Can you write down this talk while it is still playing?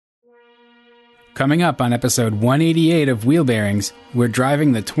Coming up on episode 188 of Wheel Bearings, we're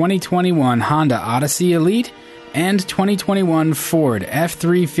driving the 2021 Honda Odyssey Elite and 2021 Ford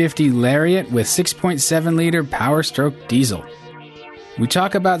F-350 Lariat with 6.7-liter Power Stroke diesel. We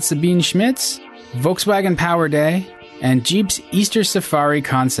talk about Sabine Schmitz, Volkswagen Power Day, and Jeep's Easter Safari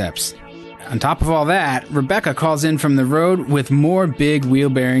concepts. On top of all that, Rebecca calls in from the road with more big Wheel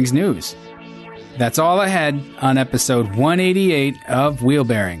Bearings news. That's all ahead on episode 188 of Wheel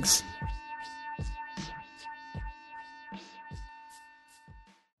Bearings.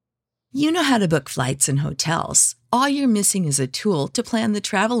 You know how to book flights and hotels. All you're missing is a tool to plan the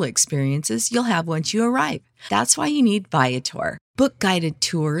travel experiences you'll have once you arrive. That's why you need Viator. Book guided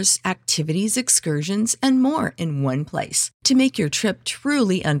tours, activities, excursions, and more in one place to make your trip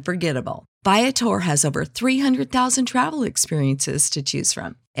truly unforgettable. Viator has over 300,000 travel experiences to choose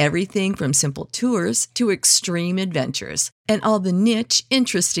from. Everything from simple tours to extreme adventures and all the niche,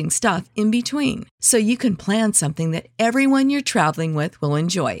 interesting stuff in between. So you can plan something that everyone you're traveling with will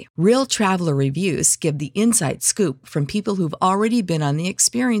enjoy. Real traveler reviews give the inside scoop from people who've already been on the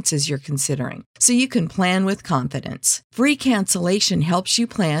experiences you're considering. So you can plan with confidence. Free cancellation helps you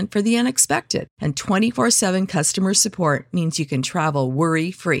plan for the unexpected. And 24/7 customer support means you can travel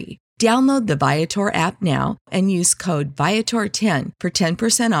worry-free. Download the Viator app now and use code Viator10 for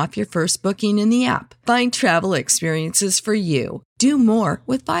 10% off your first booking in the app. Find travel experiences for you. Do more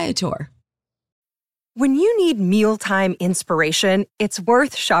with Viator. When you need mealtime inspiration, it's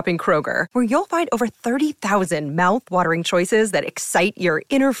worth shopping Kroger, where you'll find over 30,000 mouth-watering choices that excite your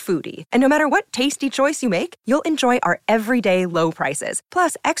inner foodie. And no matter what tasty choice you make, you'll enjoy our everyday low prices,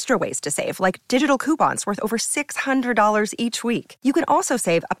 plus extra ways to save, like digital coupons worth over $600 each week. You can also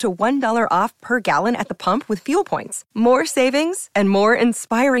save up to $1 off per gallon at the pump with fuel points. More savings and more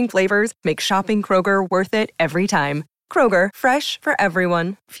inspiring flavors make shopping Kroger worth it every time. Kroger, fresh for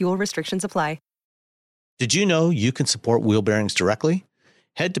everyone. Fuel restrictions apply. Did you know you can support Wheel Bearings directly?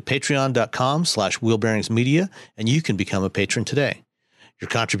 Head to patreon.com/wheelbearingsmedia and you can become a patron today. Your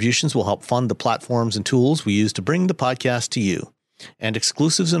contributions will help fund the platforms and tools we use to bring the podcast to you. And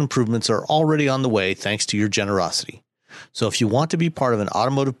exclusives and improvements are already on the way thanks to your generosity. So if you want to be part of an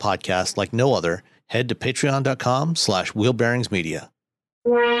automotive podcast like no other, head to patreon.com/wheelbearingsmedia.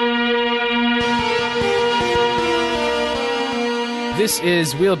 This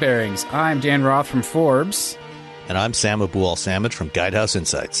is Wheel Bearings. I'm Dan Roth from Forbes. And I'm Sam Abu-Al-Samad from Guidehouse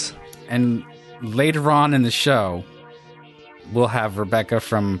Insights. And later on in the show, we'll have Rebecca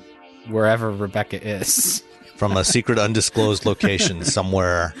from wherever Rebecca is. From a secret undisclosed location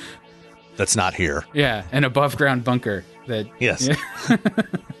somewhere that's not here. Yeah, an above-ground bunker. Yes. Yeah.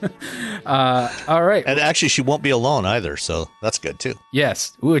 All right. And actually, she won't be alone either, so that's good, too.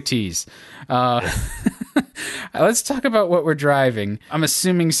 Yes. Ooh, a tease. Let's talk about what we're driving. I'm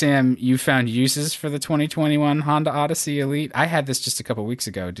assuming, Sam, you found uses for the 2021 Honda Odyssey Elite. I had this just a couple weeks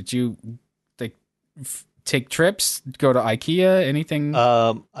ago. Did you take trips, go to IKEA, anything?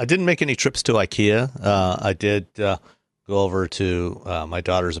 I didn't make any trips to IKEA. I did go over to my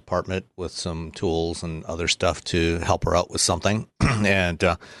daughter's apartment with some tools and other stuff to help her out with something. And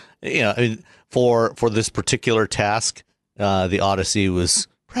for this particular task, the Odyssey was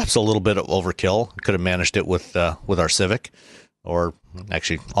perhaps a little bit of overkill. Could have managed it with our Civic, or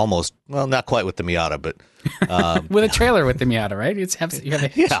actually almost, well, not quite with the Miata, but with a trailer with the Miata, right?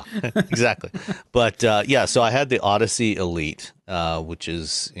 Yeah, exactly. But so I had the Odyssey Elite, which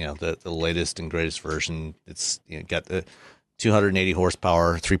is the latest and greatest version. It's got the 280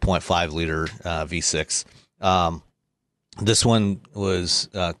 horsepower, 3.5 liter V6. This one was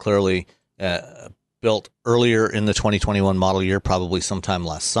clearly built earlier in the 2021 model year, probably sometime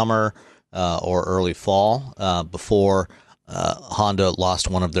last summer or early fall, before Honda lost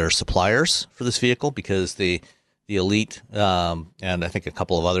one of their suppliers for this vehicle, because the Elite and I think a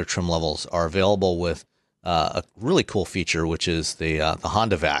couple of other trim levels are available with a really cool feature, which is the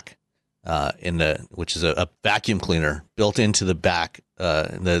Honda Vac, which is a vacuum cleaner built into the back,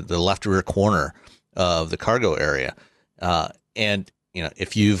 the left rear corner of the cargo area. And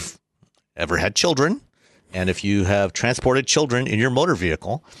if you've ever had children, and if you have transported children in your motor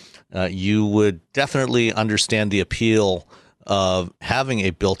vehicle, you would definitely understand the appeal of having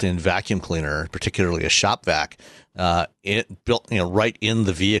a built-in vacuum cleaner, particularly a shop vac, built right in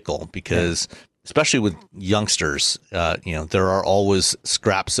the vehicle, because especially with youngsters, there are always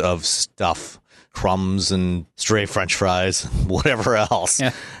scraps of stuff, crumbs and stray French fries, whatever else.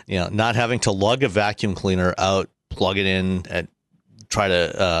 Yeah. Not having to lug a vacuum cleaner out, plug it in, and try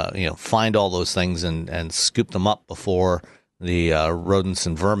to find all those things and scoop them up before the rodents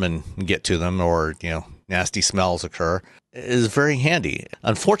and vermin get to them, or nasty smells occur, is very handy.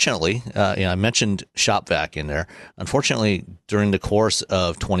 Unfortunately, I mentioned ShopVac in there. Unfortunately, during the course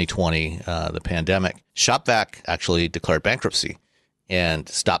of 2020, the pandemic, ShopVac actually declared bankruptcy and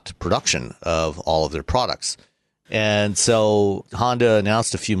stopped production of all of their products. And so Honda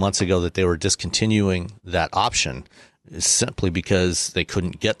announced a few months ago that they were discontinuing that option simply because they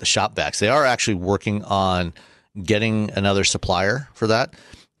couldn't get the ShopVacs. They are actually working on getting another supplier for that.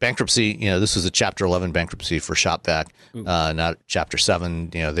 Bankruptcy, this was a Chapter 11 bankruptcy for ShopVac, not Chapter 7.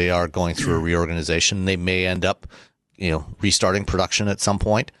 They are going through a reorganization. They may end up, restarting production at some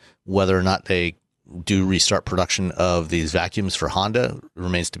point. Whether or not they do restart production of these vacuums for Honda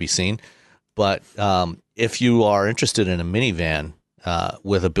remains to be seen. But if you are interested in a minivan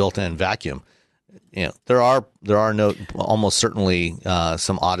with a built-in vacuum, there are almost certainly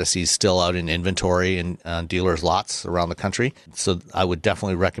some Odysseys still out in inventory and dealers' lots around the country. So I would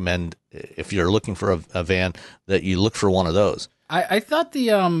definitely recommend, if you're looking for a van, that you look for one of those. I thought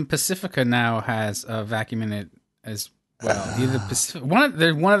the Pacifica now has a vacuum in it as well.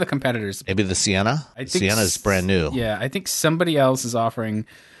 Either one of the competitors. Maybe the Sienna. Sienna is brand new. Yeah, I think somebody else is offering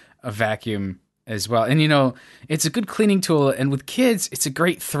a vacuum as well. And, it's a good cleaning tool. And with kids, it's a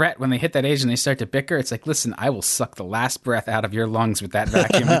great threat when they hit that age and they start to bicker. It's like, listen, I will suck the last breath out of your lungs with that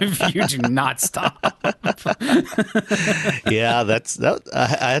vacuum if you do not stop. Yeah, I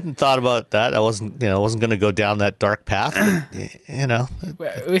hadn't thought about that. I wasn't going to go down that dark path.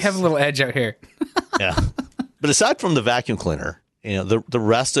 But, we have a little edge out here. Yeah. But aside from the vacuum cleaner, the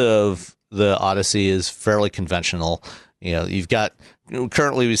rest of the Odyssey is fairly conventional. You've got,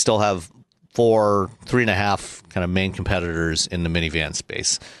 currently we still have 3.5 kind of main competitors in the minivan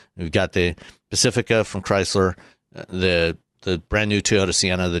space. We've got the Pacifica from Chrysler, the brand new Toyota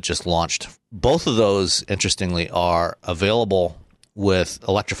Sienna that just launched. Both of those, interestingly, are available with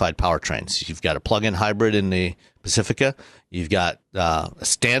electrified powertrains. You've got a plug-in hybrid in the Pacifica. You've got a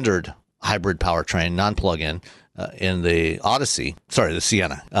standard hybrid powertrain, non-plug-in, in the the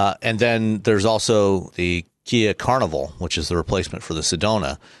Sienna. And then there's also the Kia Carnival, which is the replacement for the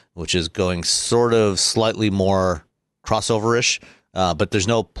Sedona, which is going sort of slightly more crossover-ish, but there's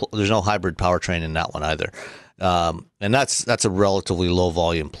no hybrid powertrain in that one either. And that's a relatively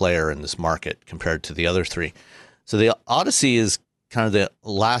low-volume player in this market compared to the other three. So the Odyssey is kind of the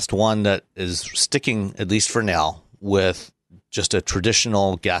last one that is sticking, at least for now, with just a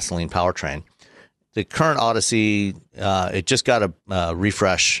traditional gasoline powertrain. The current Odyssey, it just got a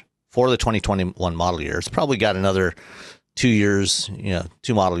refresh for the 2021 model year. It's probably got another 2 years,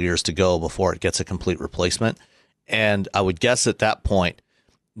 2 model years to go before it gets a complete replacement. And I would guess at that point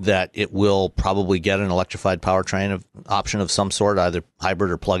that it will probably get an electrified powertrain option of some sort, either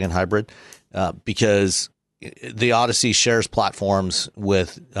hybrid or plug-in hybrid, because the Odyssey shares platforms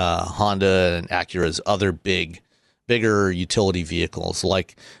with Honda and Acura's other bigger utility vehicles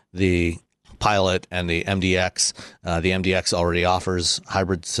like the Pilot and the MDX. The MDX already offers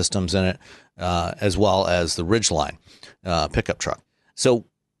hybrid systems in it, as well as the Ridgeline pickup truck. So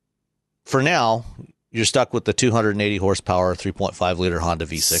for now, you're stuck with the 280 horsepower, 3.5 liter Honda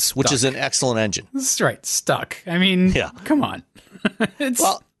V6, which is an excellent engine. That's right, stuck. I mean, come on. It's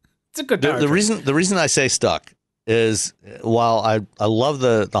a good powertrain. The reason I say stuck is while I love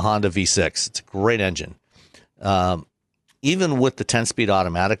the Honda V6, it's a great engine. Even with the 10-speed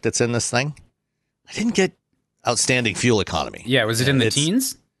automatic that's in this thing, I didn't get outstanding fuel economy. Yeah, was it in the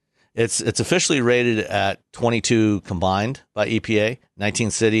teens? It's officially rated at 22 combined by EPA,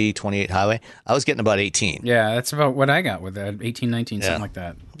 19 city, 28 highway. I was getting about 18. Yeah, that's about what I got with that, 18, 19, something like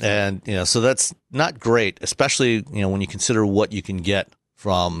that. And, so that's not great, especially, when you consider what you can get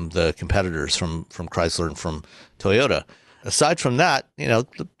from the competitors from Chrysler and from Toyota. Aside from that, the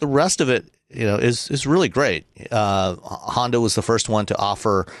rest of it, is really great. Honda was the first one to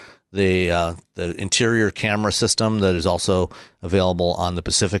offer the interior camera system that is also available on the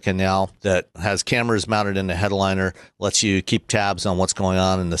Pacifica now, that has cameras mounted in the headliner, lets you keep tabs on what's going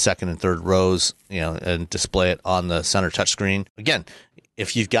on in the second and third rows, and display it on the center touchscreen. Again,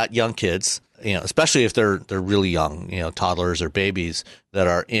 if you've got young kids, especially if they're really young, toddlers or babies that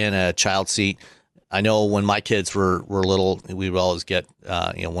are in a child seat. I know when my kids were little, we would always get,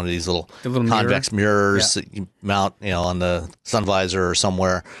 one of these little convex mirrors that you mount, on the sun visor or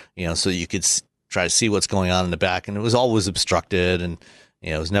somewhere, so you could try to see what's going on in the back. And it was always obstructed, and,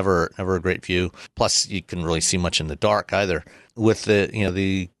 it was never a great view. Plus, you couldn't really see much in the dark either. With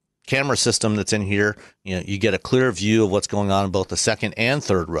the camera system that's in here, you get a clear view of what's going on in both the second and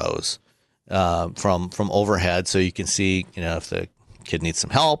third rows from overhead, so you can see, if the kid needs some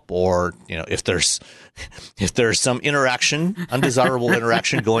help, or if there's some undesirable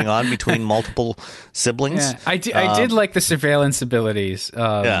interaction going on between multiple siblings. Yeah, I did like the surveillance abilities.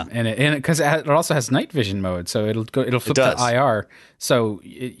 And because it also has night vision mode, so it'll flip to IR, so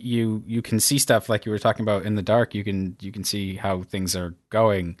you can see stuff like you were talking about in the dark. You can see how things are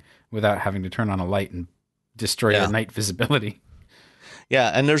going without having to turn on a light and destroy your night visibility. Yeah,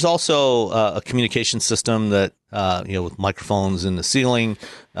 and there's also a communication system that with microphones in the ceiling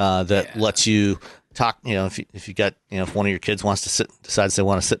that lets you talk. If you got if one of your kids decides they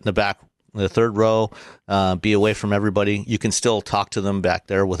want to sit in the back, the third row, be away from everybody, you can still talk to them back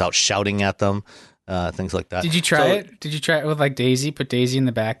there without shouting at them, things like that. Did you try it? Did you try it with like Daisy? Put Daisy in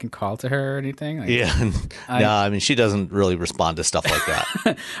the back and call to her or anything? No, I mean she doesn't really respond to stuff like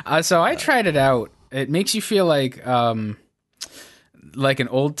that. So I tried it out. It makes you feel like an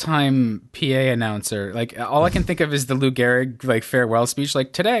old time PA announcer. Like all I can think of is the Lou Gehrig like farewell speech,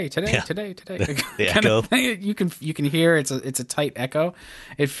 like today. The kind echo. of thing. You can hear it's a tight echo.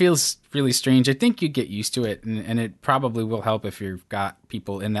 It feels really strange. I think you get used to it, and it probably will help if you've got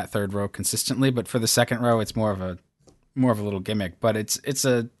people in that third row consistently. But for the second row, it's more of a little gimmick. But it's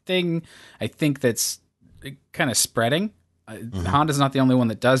a thing I think that's kind of spreading. Honda's not the only one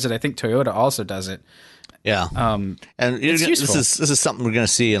that does it. I think Toyota also does it. Yeah, and this is something we're going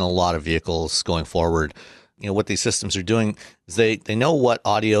to see in a lot of vehicles going forward. What these systems are doing is they know what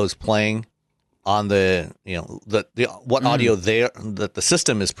audio is playing on the what audio that the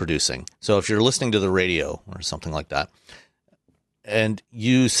system is producing. So if you're listening to the radio or something like that, and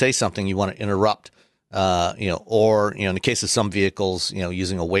you say something you want to interrupt, or in the case of some vehicles,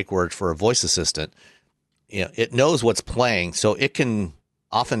 using a wake word for a voice assistant, it knows what's playing, so it can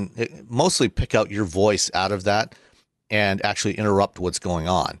mostly pick out your voice out of that and actually interrupt what's going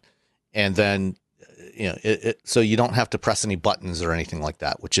on. And then, so you don't have to press any buttons or anything like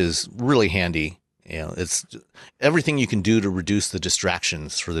that, which is really handy. It's everything you can do to reduce the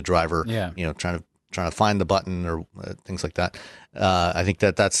distractions for the driver. Yeah. Trying to find the button or things like that. I think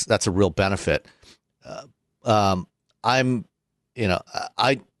that's a real benefit. I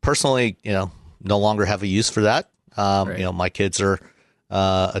personally, no longer have a use for that. Right. My kids are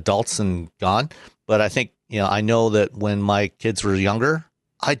adults and gone, but I think I know that when my kids were younger,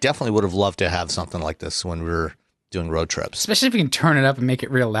 I definitely would have loved to have something like this when we were doing road trips, especially if you can turn it up and make it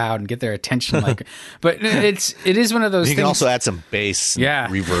real loud and get their attention. But it is one of those. You things. Can also add some bass,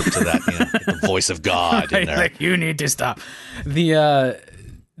 and reverb to that. Get the voice of God in there. Like you need to stop. The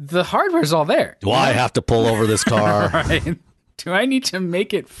hardware's all there. Do I have to pull over this car? Right. Do I need to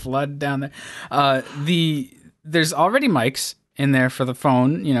make it flood down there? There's already mics in there for the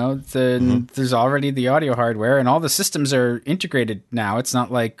phone, there's already the audio hardware, and all the systems are integrated now. It's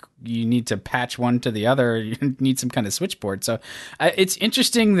not like you need to patch one to the other. You need some kind of switchboard. So it's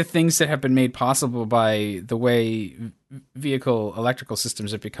interesting the things that have been made possible by the way vehicle electrical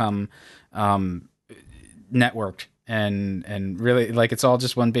systems have become networked and really like it's all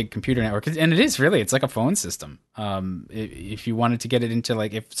just one big computer network. And it's like a phone system. If you wanted to get it into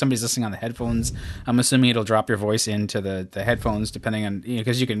like if somebody's listening on the headphones, I'm assuming it'll drop your voice into the headphones depending on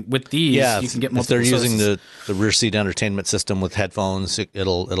because you can with these you can get multiple. If they're sources. using the rear seat entertainment system with headphones,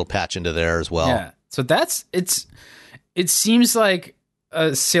 it'll patch into there as well. Yeah. So it seems like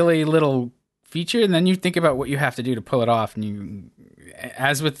a silly little feature, and then you think about what you have to do to pull it off, and you,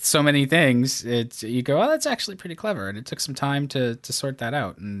 as with so many things, you go, oh, that's actually pretty clever, and it took some time to sort that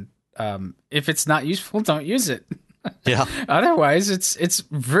out. And if it's not useful, don't use it. Yeah. Otherwise, it's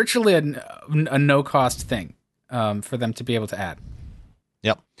virtually a no cost thing for them to be able to add.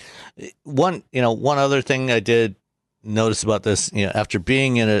 Yep. One other thing I did notice about this, after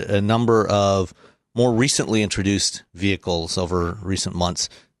being in a number of more recently introduced vehicles over recent months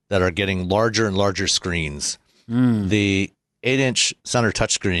that are getting larger and larger screens, the 8-inch center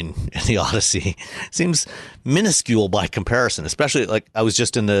touchscreen in the Odyssey seems minuscule by comparison, especially like I was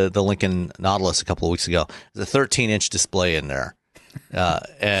just in the Lincoln Nautilus a couple of weeks ago. There's a 13-inch display in there.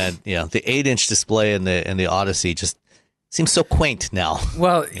 And the 8-inch display in the Odyssey just seems so quaint now.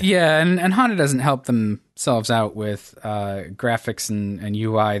 Well, yeah, and Honda doesn't help themselves out with graphics and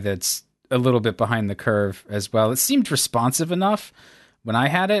UI that's a little bit behind the curve as well. It seemed responsive enough when I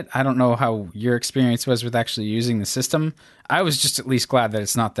had it. I don't know how your experience was with actually using the system. I was just at least glad that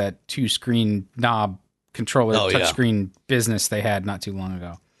it's not that 2-screen knob controller touchscreen business they had not too long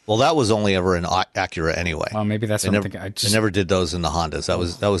ago. Well, that was only ever in Acura anyway. Well, maybe that's what I'm thinking. They never did those in the Hondas.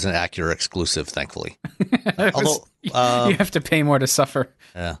 That was an Acura exclusive, thankfully. Although you have to pay more to suffer.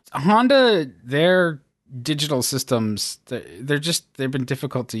 Yeah. Honda, their digital systems, they've been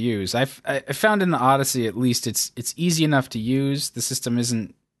difficult to use. I found in the Odyssey, at least, it's easy enough to use. The system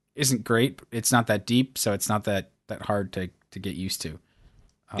isn't great. It's not that deep, so it's not that hard to get used to.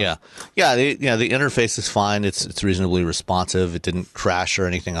 The interface is fine. It's reasonably responsive. It didn't crash or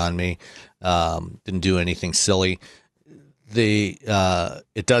anything on me. Didn't do anything silly.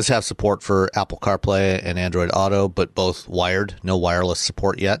 It does have support for Apple CarPlay and Android Auto, but both wired, no wireless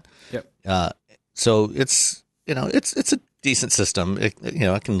support yet. Yep. So it's a decent system.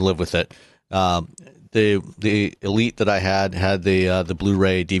 I can live with it. The Elite that I had the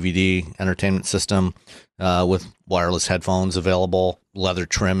Blu-ray DVD entertainment system with wireless headphones available, leather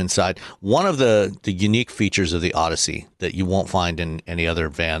trim inside. One of the unique features of the Odyssey that you won't find in any other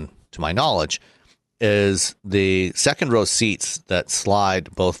van, to my knowledge, is the second row seats that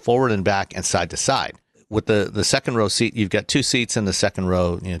slide both forward and back and side to side. With the second row seat, you've got two seats in the second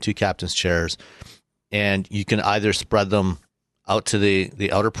row, two captain's chairs, and you can either spread them out to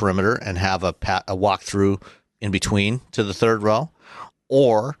the outer perimeter and have a walk through in between to the third row,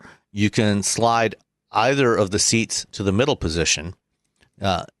 or you can slide either of the seats to the middle position,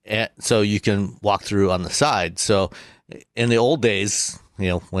 and so you can walk through on the side. So in the old days,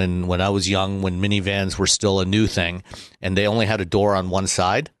 when I was young, when minivans were still a new thing, and they only had a door on one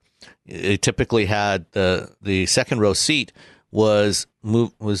side, it typically had the second row seat was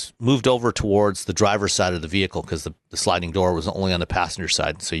moved over towards the driver's side of the vehicle because the sliding door was only on the passenger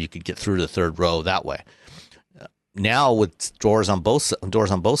side, so you could get through to the third row that way. Now with doors on both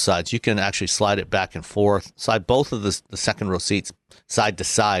sides, you can actually slide it back and forth, slide both of the second row seats side to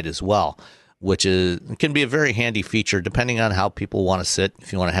side as well, which can be a very handy feature depending on how people want to sit.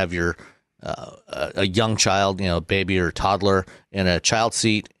 If you want to have your a young child, a baby or toddler, in a child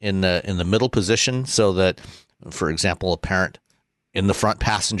seat in the middle position, so that, for example, a parent in the front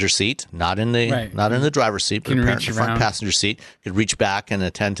passenger seat, not in the driver's seat, but a parent in the front passenger seat could reach back and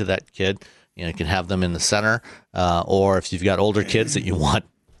attend to that kid. You can have them in the center, or if you've got older kids that you want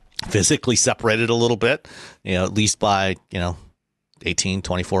physically separated a little bit, at least by 18,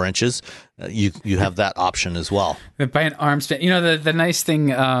 24 inches, you have that option as well. By an arm span, the nice thing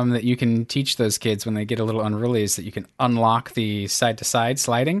that you can teach those kids when they get a little unruly is that you can unlock the side to side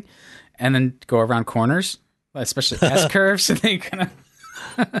sliding, and then go around corners, especially S curves, and they kind of.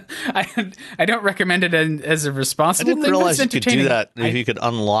 I don't recommend it as a responsible thing. I didn't realize you could do that. If you could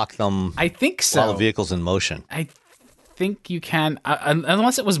unlock them, I think so. While the vehicle's in motion. I think you can,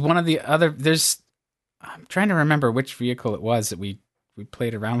 unless it was one of the other. I'm trying to remember which vehicle it was that we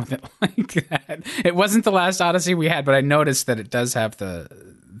played around with it like that. It wasn't the last Odyssey we had, but I noticed that it does have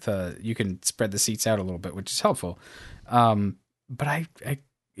the you can spread the seats out a little bit, which is helpful. But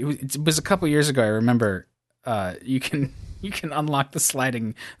it was a couple years ago. I remember you can unlock the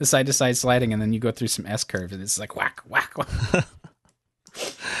side to side sliding, and then you go through some S curves, and it's like whack whack whack.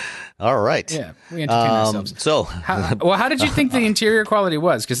 All right. Yeah, we entertain ourselves. So, how did you think the interior quality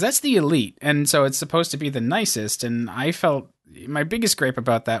was? Because that's the Elite, and so it's supposed to be the nicest. And I felt my biggest gripe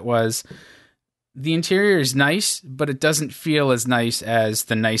about that was the interior is nice, but it doesn't feel as nice as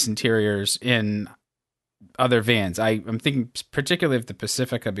the nice interiors in other vans. I'm thinking particularly of the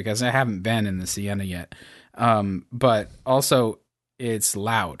Pacifica because I haven't been in the Sienna yet. But also it's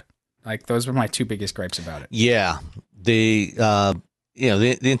loud. Like, those were my two biggest gripes about it. Yeah. The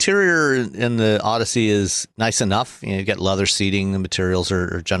interior in the Odyssey is nice enough. You get leather seating. The materials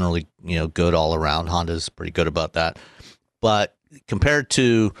are generally, good all around. Honda's pretty good about that. But compared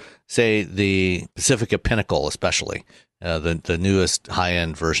to, say, the Pacifica Pinnacle, especially, the newest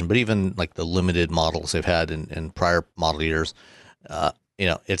high-end version, but even like the limited models they've had in prior model years,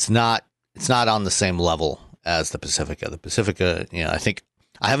 it's not on the same level as the Pacifica. The Pacifica, I think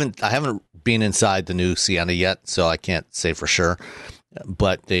I haven't been inside the new Sienna yet, so I can't say for sure.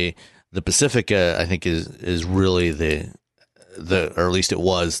 But the Pacifica, I think, is really the or at least it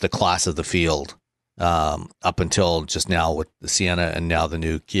was the class of the field up until just now with the Sienna and now the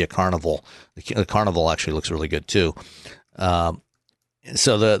new Kia Carnival. The Carnival actually looks really good too.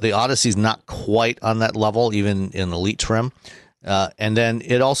 So the Odyssey's not quite on that level, even in Elite trim. And then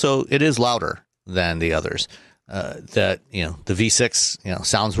it is louder than the others. The V6,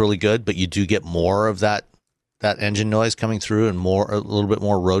 sounds really good, but you do get more of that engine noise coming through and a little bit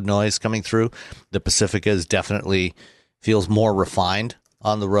more road noise coming through. The Pacifica definitely feels more refined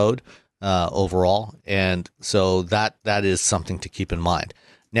on the road overall. And so that is something to keep in mind.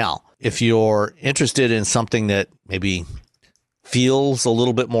 Now, if you're interested in something that maybe feels a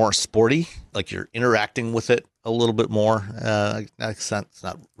little bit more sporty, like you're interacting with it a little bit more, it's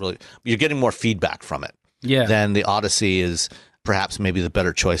not really, you're getting more feedback from it. Yeah. Then the Odyssey is perhaps maybe the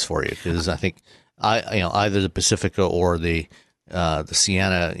better choice for you, because I think either the Pacifica or the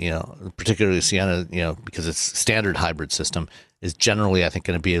Sienna, particularly the Sienna, because it's standard hybrid system is generally, I think,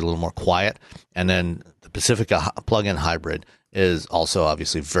 going to be a little more quiet. And then the Pacifica plug-in hybrid is also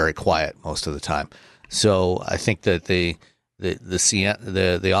obviously very quiet most of the time. So I think that the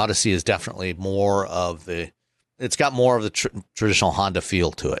Odyssey is definitely more of it's got more of the traditional Honda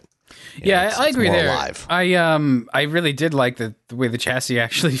feel to it. I agree more there. Alive. I really did like the way the chassis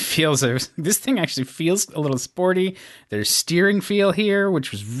actually feels. This thing actually feels a little sporty. There's steering feel here,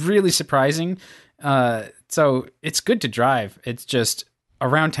 which was really surprising. So it's good to drive. It's just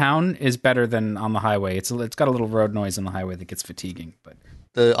around town is better than on the highway. It's got a little road noise on the highway that gets fatiguing. But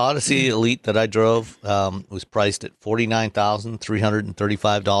the Odyssey Elite that I drove was priced at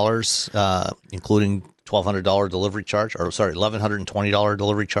 $49,335, including $1,200 delivery charge, $1,120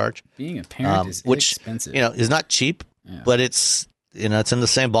 delivery charge. Being a parent is expensive. Is not cheap, but it's in the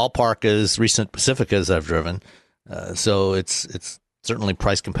same ballpark as recent Pacificas I've driven. So it's certainly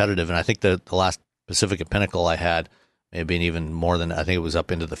price competitive, and I think the last Pacifica Pinnacle I had may have been even more than, I think it was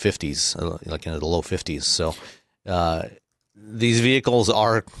up into the 50s, like into the low 50s. So these vehicles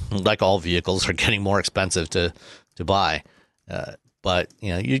are, like all vehicles, are getting more expensive to buy. But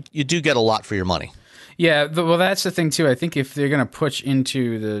you do get a lot for your money. Yeah, well, that's the thing too. I think if they're going to push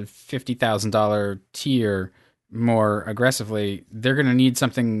into the $50,000 tier more aggressively, they're going to need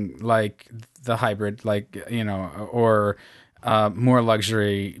something like the hybrid, or more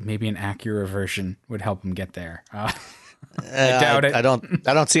luxury. Maybe an Acura version would help them get there. I doubt it. I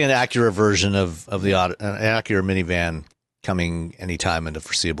don't see an Acura version of an Acura minivan coming anytime in the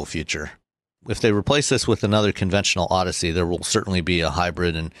foreseeable future. If they replace this with another conventional Odyssey, there will certainly be a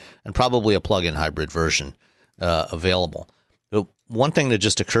hybrid and probably a plug-in hybrid version available. But one thing that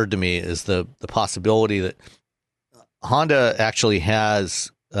just occurred to me is the possibility that Honda actually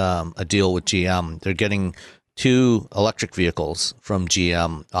has a deal with GM. They're getting 2 electric vehicles from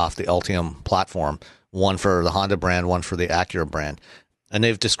GM off the Ultium platform, one for the Honda brand, one for the Acura brand. And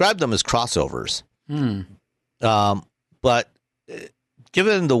they've described them as crossovers. But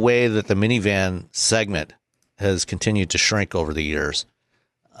given the way that the minivan segment has continued to shrink over the years,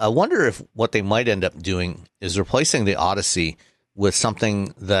 I wonder if what they might end up doing is replacing the Odyssey with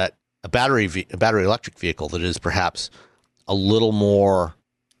something that a battery electric vehicle that is perhaps a little more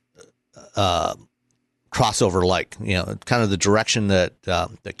crossover-like, kind of the direction that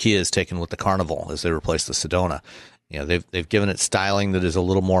Kia has taken with the Carnival as they replace the Sedona. They've given it styling that is a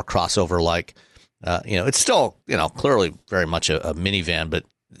little more crossover-like. It's still, clearly very much a minivan, but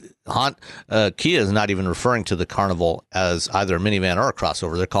Kia is not even referring to the Carnival as either a minivan or a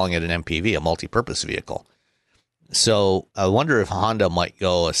crossover. They're calling it an MPV, a multi-purpose vehicle. So I wonder if Honda might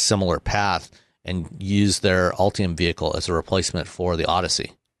go a similar path and use their Ultium vehicle as a replacement for the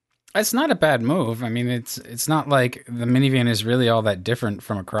Odyssey. It's not a bad move. I mean, it's not like the minivan is really all that different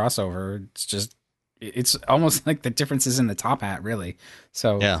from a crossover. It's almost like the difference is in the top hat, really.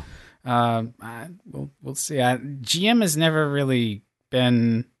 So yeah. We'll see. GM has never really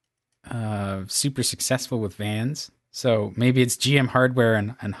been super successful with vans, so maybe it's GM hardware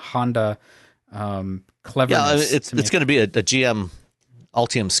and Honda cleverness. Yeah, it's going to be a GM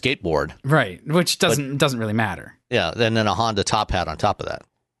Ultium skateboard, right? Which doesn't really matter. Yeah, and then a Honda top hat on top of that.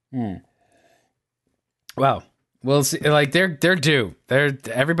 Well, we'll see. Like they're due.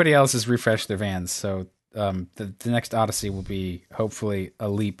 Everybody else has refreshed their vans, so. The next Odyssey will be hopefully a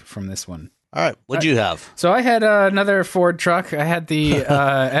leap from this one. All right. What'd you have? So I had another Ford truck. I had the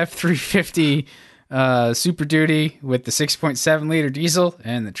F350 Super Duty with the 6.7 liter diesel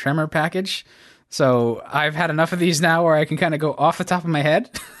and the Tremor package. So I've had enough of these now where I can kind of go off the top of my head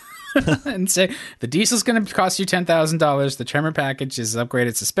and say the diesel's going to cost you $10,000. The Tremor package is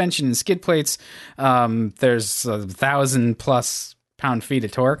upgraded suspension and skid plates. There's 1,000+ pound-feet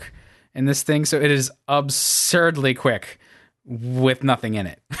of torque in this thing, so it is absurdly quick with nothing in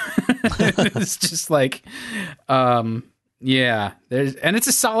it. It's just like, and it's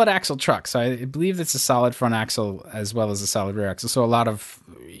a solid axle truck, so I believe it's a solid front axle as well as a solid rear axle. So a lot of,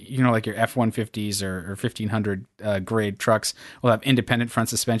 like your F-150s or 1500 grade trucks will have independent front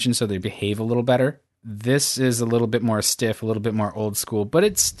suspension, so they behave a little better. This is a little bit more stiff, a little bit more old school, but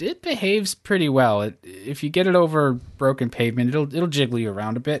it behaves pretty well. If you get it over broken pavement, it'll jiggle you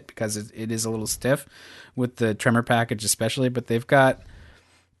around a bit because it is a little stiff with the Tremor package especially, but they've got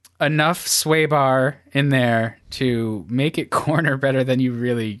enough sway bar in there to make it corner better than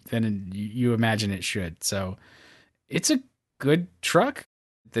you imagine it should. So it's a good truck.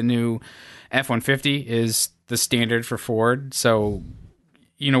 The new F-150 is the standard for Ford, so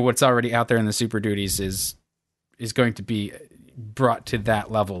what's already out there in the Super Duties is going to be brought to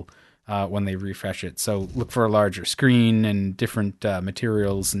that level when they refresh it. So look for a larger screen and different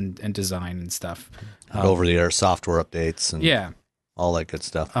materials and design and stuff. Over-the-air software updates and all that good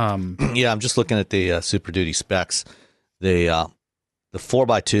stuff. Yeah, I'm just looking at the Super Duty specs. The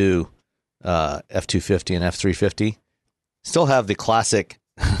 4x2 F250 and F350 still have the classic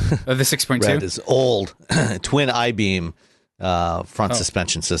the 6.2? Red is old twin I-beam front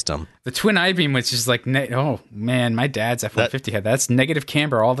suspension system. The twin I-beam, which is like, oh man, my dad's F-150 had that. That's negative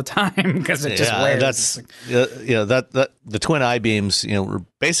camber all the time because it just wears. That's the twin I-beams, were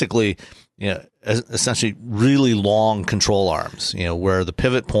basically, essentially really long control arms, where the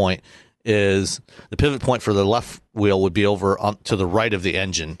pivot point for the left wheel would be over to the right of the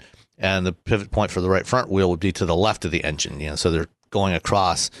engine, and the pivot point for the right front wheel would be to the left of the engine. So they're going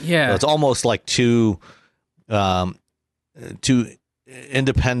across. Yeah, so it's almost like two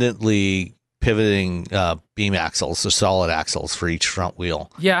independently pivoting beam axles, or solid axles for each front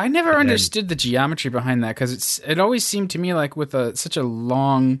wheel. Yeah, I never understood the geometry behind that, because it always seemed to me like with such a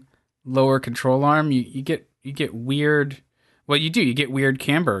long lower control arm, you get weird. Well, you get weird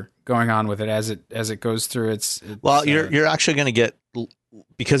camber going on with it as it goes through its well, you're actually going to get,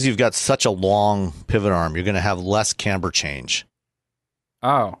 because you've got such a long pivot arm, you're going to have less camber change.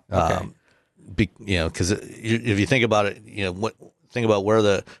 Oh, okay. Because if you think about it, think about where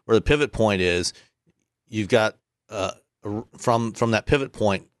the pivot point is. You've got from that pivot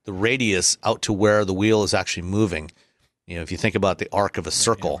point, the radius out to where the wheel is actually moving. If you think about the arc of a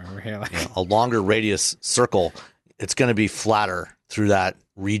circle, a longer radius circle, it's going to be flatter through that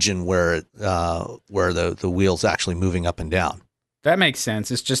region where the wheel's actually moving up and down. That makes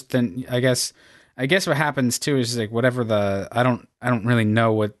sense. It's just then I guess what happens too is like whatever I don't really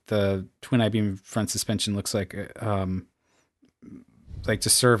know what the twin I-beam front suspension looks like to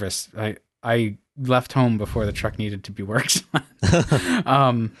service. I left home before the truck needed to be worked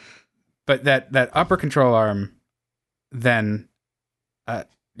on. But that upper control arm, then I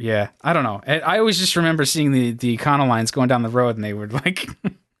don't know. I always just remember seeing the Econolines going down the road, and they were like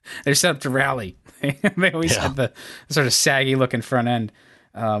they're set up to rally. They always had the sort of saggy looking front end.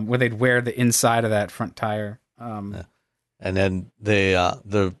 Where they'd wear the inside of that front tire. And then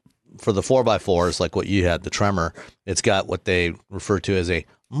for the 4x4s, like what you had, the Tremor, it's got what they refer to as a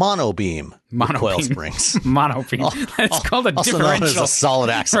mono beam coil springs. Mono beam. It's called a also differential. Known as a solid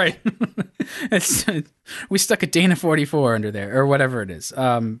axle. Right. We stuck a Dana 44 under there, or whatever it is.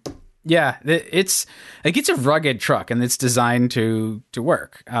 It's a rugged truck, and it's designed to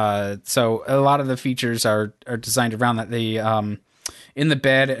work. So a lot of the features are designed around that. In the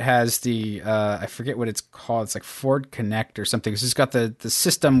bed, it has the, I forget what it's called. It's like Ford Connect or something. So it's got the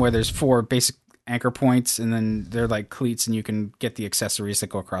system where there's 4 basic anchor points, and then they're like cleats, and you can get the accessories that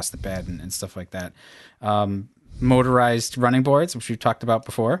go across the bed and stuff like that. Motorized running boards, which we've talked about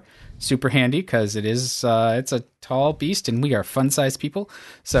before. Super handy because it's a tall beast, and we are fun-sized people.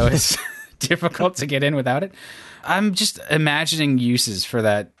 So it's difficult to get in without it. I'm just imagining uses for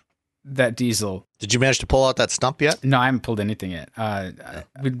that diesel. Did you manage to pull out that stump yet? No, I haven't pulled anything yet.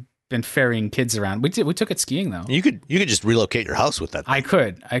 We've been ferrying kids around. We took it skiing though. You could just relocate your house with that thing.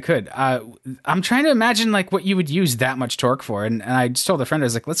 I could. I'm trying to imagine like what you would use that much torque for, and I just told a friend, I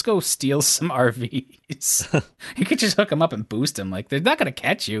was like, let's go steal some RVs. You could just hook them up and boost them. Like, they're not going to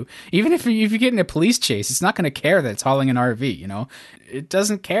catch you. Even if you get in a police chase, it's not going to care that it's hauling an RV. It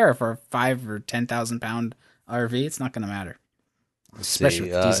doesn't care for a 5 or 10,000 pound RV. It's not going to matter. Especially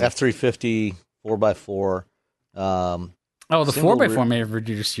F350 4x4. The 4x4 may have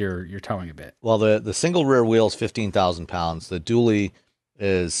reduced your towing a bit. Well, the single rear wheel is 15,000 pounds. The dually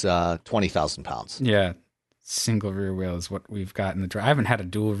is 20,000 pounds. Yeah, single rear wheel is what we've got in the drive. I haven't had a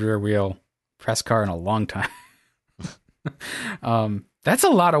dual rear wheel press car in a long time. That's a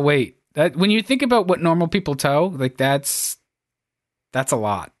lot of weight. That when you think about what normal people tow, like that's a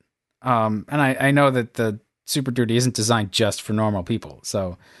lot. And I know that the Super Duty isn't designed just for normal people,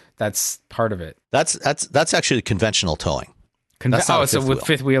 so that's part of it. That's actually conventional towing. So with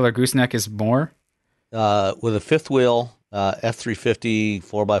fifth wheel or gooseneck is more? With a fifth wheel, F350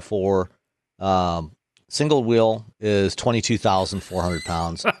 4x4, single wheel is 22,400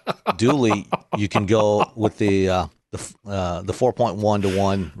 pounds. Dually, you can go with the 4.1 to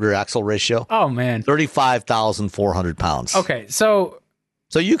 1 rear axle ratio. Oh man, 35,400 pounds. Okay, so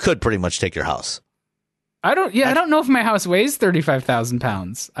you could pretty much take your house. I don't know if my house weighs 35,000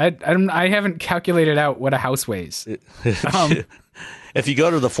 pounds. I haven't calculated out what a house weighs. If you go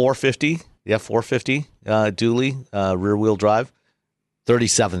to the 450, dually, rear wheel drive,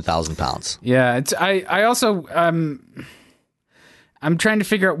 37,000 pounds. Yeah, I also I'm trying to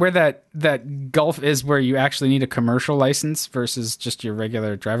figure out where that gulf is where you actually need a commercial license versus just your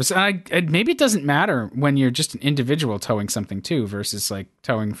regular driver's. And maybe it doesn't matter when you're just an individual towing something too versus like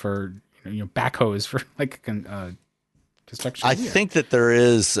towing for backhoes for like construction. I think that there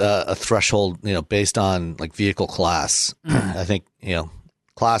is a threshold, based on like vehicle class. I think,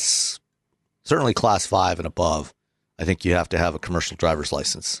 certainly class 5 and above, I think you have to have a commercial driver's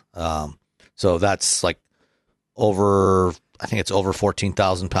license. So that's like I think it's over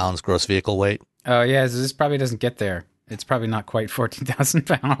 14,000 pounds gross vehicle weight. Oh yeah. So this probably doesn't get there. It's probably not quite 14,000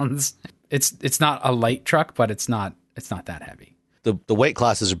 pounds. It's not a light truck, but it's not that heavy. The weight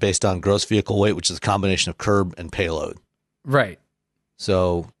classes are based on gross vehicle weight, which is a combination of curb and payload. Right.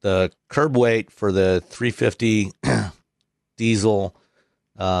 So the curb weight for the 350 diesel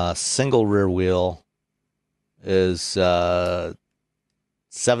single rear wheel is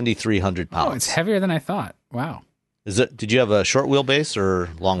 7,300 pounds. Oh, it's heavier than I thought. Wow. Did you have a short wheelbase or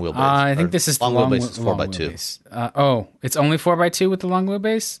long wheelbase? I think this is the long wheelbase. Is 4x2. It's only 4x2 with the long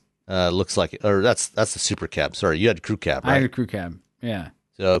wheelbase? Looks like it. Or that's the super cab. Sorry, you had crew cab, right? I had a crew cab. Yeah.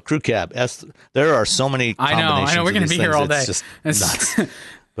 So crew cab. There are so many combinations. I know. We're going to be here all day. It's just nuts.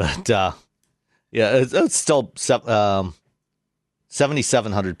 But it's still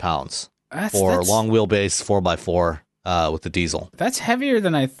 7,700 pounds for long wheelbase 4x4 with the diesel. That's heavier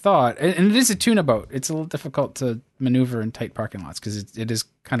than I thought, and it is a tuna boat. It's a little difficult to maneuver in tight parking lots because it is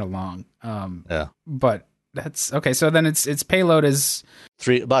kind of long. But that's okay. So then its payload is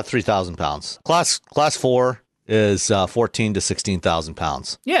about 3,000 pounds. Class 4 is 14 to 16,000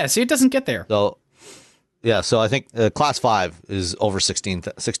 pounds. Yeah, see, it doesn't get there. So I think class 5 is over 16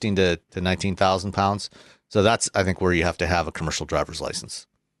 to 19,000 pounds. So that's, I think, where you have to have a commercial driver's license.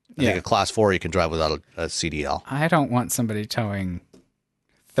 I think a class 4 you can drive without a CDL. I don't want somebody towing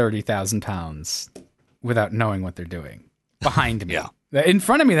 30,000 pounds without knowing what they're doing behind me. Yeah. In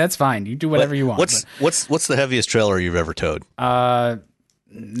front of me, that's fine. You do whatever you want. What's the heaviest trailer you've ever towed? Not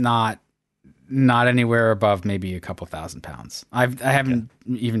anywhere above maybe a couple thousand pounds. I haven't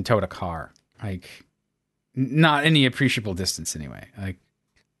even towed a car. Like, not any appreciable distance anyway. Like,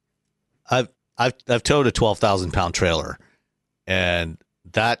 I've towed a 12,000 pound trailer, and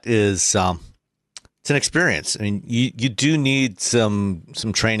that is it's an experience. I mean, you do need some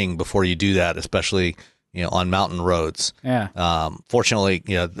training before you do that, especially on mountain roads. Yeah. Fortunately,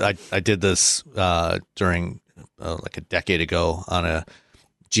 I did this during like a decade ago on a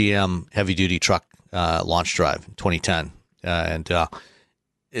GM heavy duty truck launch drive in 2010, and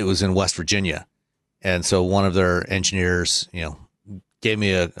it was in West Virginia, and so one of their engineers, gave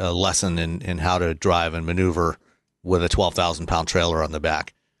me a lesson in how to drive and maneuver with a 12,000 pound trailer on the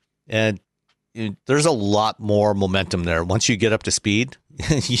back. And there's a lot more momentum there. Once you get up to speed,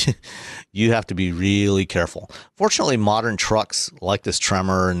 you have to be really careful. Fortunately, modern trucks like this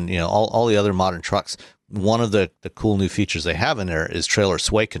Tremor and all the other modern trucks, one of the cool new features they have in there is trailer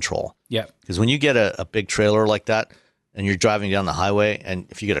sway control. Yeah. Because when you get a big trailer like that and you're driving down the highway, and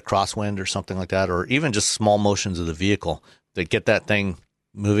if you get a crosswind or something like that, or even just small motions of the vehicle that get that thing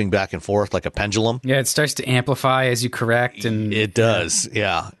moving back and forth like a pendulum. Yeah, it starts to amplify as you correct. And it does,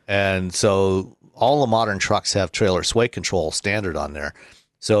 yeah. And so all the modern trucks have trailer sway control standard on there.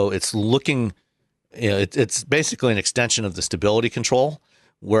 So it's looking, it's basically an extension of the stability control,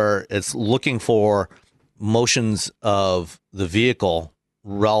 where it's looking for motions of the vehicle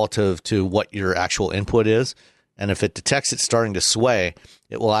relative to what your actual input is. And if it detects it starting to sway,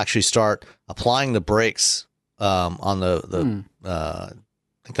 it will actually start applying the brakes on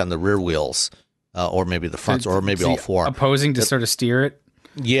I think on the rear wheels, or maybe the fronts, or maybe all four. Opposing to sort of steer it?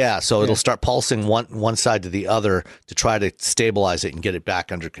 Yeah, so it'll start pulsing one side to the other to try to stabilize it and get it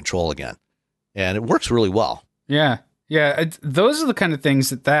back under control again. And it works really well. Yeah. Yeah, those are the kind of things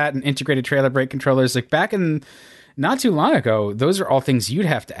that and integrated trailer brake controllers, like back in not too long ago, those are all things you'd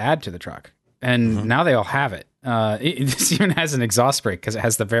have to add to the truck. And now they all have it. This even has an exhaust brake because it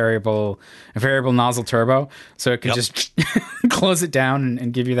has the variable nozzle turbo, so it can just close it down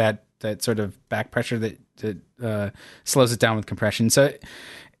and give you that sort of back pressure that slows it down with compression. So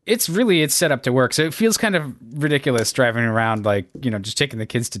it's set up to work. So it feels kind of ridiculous driving around like just taking the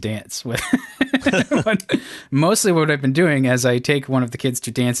kids to dance with. But mostly what I've been doing as I take one of the kids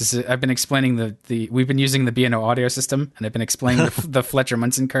to dance is I've been explaining we've been using the B&O audio system, and I've been explaining the Fletcher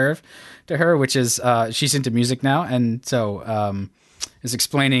Munson curve to her, which is she's into music now, and so is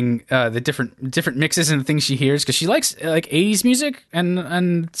explaining the different mixes and the things she hears because she likes like 80s music,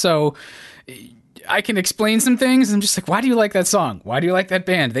 and so I can explain some things. And I'm just like, why do you like that song? Why do you like that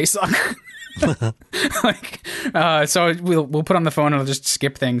band? They suck. Like, so we'll put on the phone and I'll just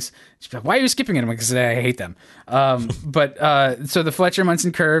skip things. She'll be like, why are you skipping it? I'm like, because I hate them. So the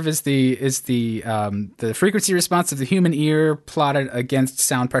Fletcher-Munson curve is the frequency response of the human ear plotted against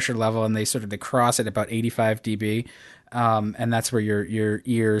sound pressure level, and they cross at about 85 dB. And that's where your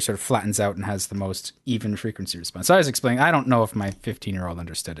ear sort of flattens out and has the most even frequency response. So I was explaining, I don't know if my 15-year-old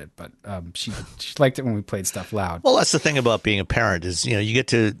understood it, but she liked it when we played stuff loud. Well, that's the thing about being a parent is, you get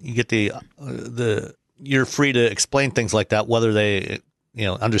the you're free to explain things like that, whether they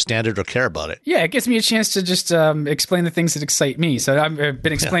understand it or care about it. Yeah, it gives me a chance to just explain the things that excite me. So I've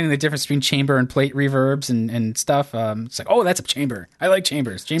been explaining the difference between chamber and plate reverbs and stuff. It's like, oh, that's a chamber. I like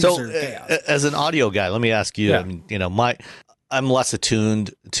chambers. Chambers are chaos. As an audio guy, let me ask you. Yeah. I'm less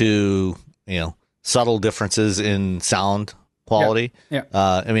attuned to subtle differences in sound quality. Yeah.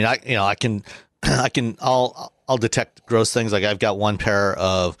 I'll detect gross things. Like I've got one pair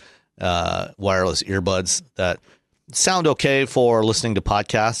of wireless earbuds that sound okay for listening to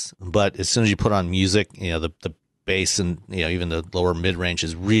podcasts, but as soon as you put on music, the bass and even the lower mid range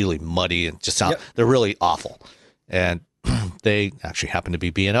is really muddy and just sound. Yep. They're really awful, and they actually happen to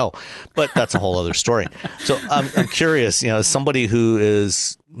be B&O, but that's a whole other story. So I'm curious, as somebody who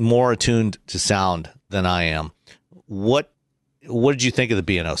is more attuned to sound than I am, what did you think of the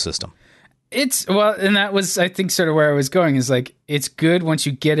B&O system? And that was, I think, sort of where I was going, is like, it's good once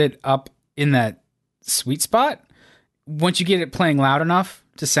you get it up in that sweet spot. Once you get it playing loud enough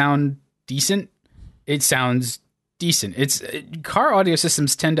to sound decent, it sounds decent. Car audio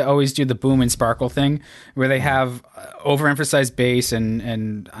systems tend to always do the boom and sparkle thing, where they have overemphasized bass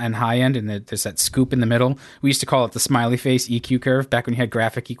and high end, and there's that scoop in the middle. We used to call it the smiley face EQ curve back when you had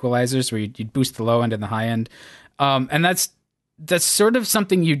graphic equalizers, where you'd boost the low end and the high end. And that's sort of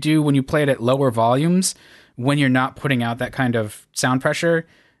something you do when you play it at lower volumes, when you're not putting out that kind of sound pressure.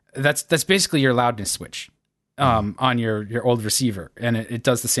 That's basically your loudness switch on your old receiver, and it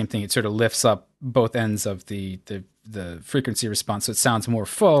does the same thing. It sort of lifts up both ends of the frequency response, so it sounds more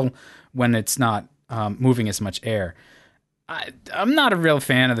full when it's not moving as much air. I'm not a real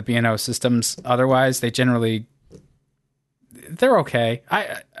fan of the B&O systems. Otherwise, they're okay.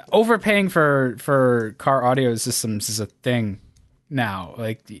 Overpaying for car audio systems is a thing now.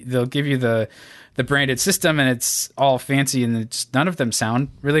 Like, they'll give you the branded system, and it's all fancy, and none of them sound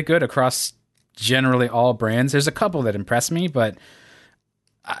really good across generally all brands. There's a couple that impress me, but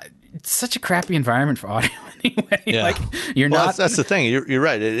it's such a crappy environment for audio anyway. Yeah. Like, that's the thing. You're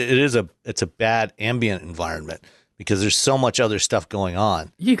right. It's a bad ambient environment because there's so much other stuff going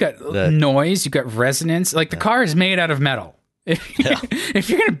on. You got noise, you got resonance. Like, the car is made out of metal. If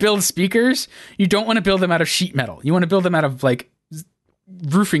you're going to build speakers, you don't want to build them out of sheet metal. You want to build them out of like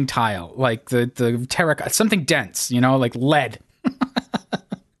roofing tile, like the terracotta, something dense, like lead.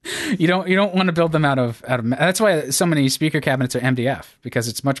 You don't want to build them out of. That's why so many speaker cabinets are MDF, because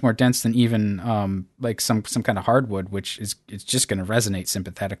it's much more dense than even like some kind of hardwood, which it's just going to resonate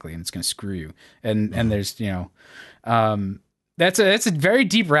sympathetically, and it's going to screw you. And there's that's a very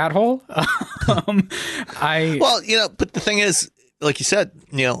deep rat hole. But the thing is, like you said,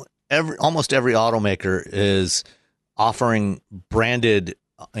 almost every automaker is offering branded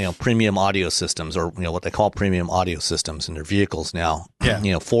premium audio systems, or what they call premium audio systems in their vehicles now.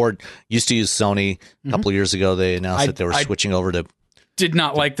 Yeah. Ford used to use Sony. A couple of years ago, they announced that they were switching over to. Did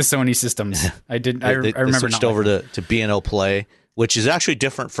not like the Sony systems. I did. I remember they switched over to B&O Play, which is actually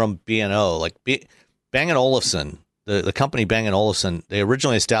different from B&O. Like Bang & Olufsen, the company Bang & Olufsen, they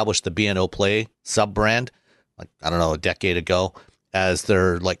originally established the B&O Play sub brand, like, I don't know, a decade ago, as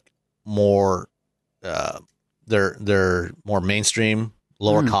their like more their more mainstream,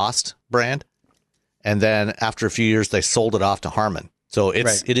 lower cost brand. And then after a few years, they sold it off to Harman. So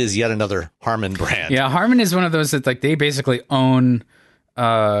it is yet another Harman brand. Yeah, Harman is one of those that, like, they basically own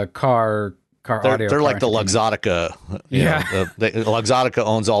car audio. They're like the Luxottica. Luxottica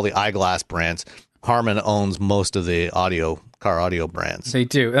owns all the eyeglass brands. Harman owns most of the car audio brands. They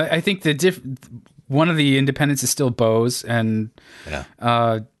do. I think one of the independents is still Bose, and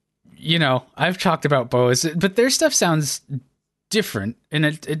I've talked about Bose, but their stuff sounds different, and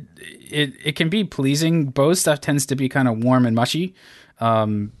it can be pleasing. Bose stuff tends to be kind of warm and mushy,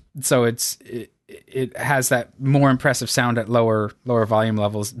 so it has that more impressive sound at lower volume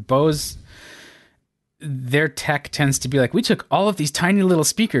levels. Bose, their tech tends to be like, we took all of these tiny little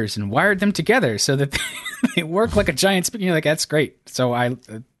speakers and wired them together so that they work like a giant speaker. You're like, that's great. So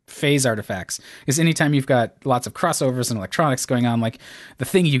phase artifacts, because anytime you've got lots of crossovers and electronics going on, like, the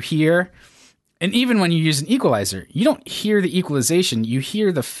thing you hear. And even when you use an equalizer, you don't hear the equalization. You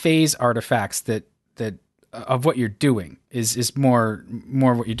hear the phase artifacts that of what you're doing is more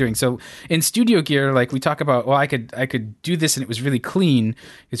what you're doing. So in studio gear, like we talk about, well, I could do this and it was really clean,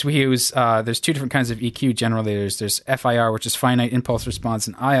 because we use there's two different kinds of EQ generally. There's FIR, which is finite impulse response,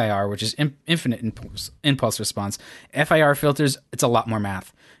 and IIR, which is infinite impulse response. FIR filters, it's a lot more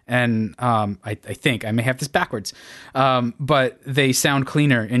math. And I think I may have this backwards, but they sound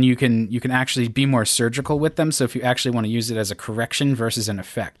cleaner, and you can actually be more surgical with them. So if you actually want to use it as a correction versus an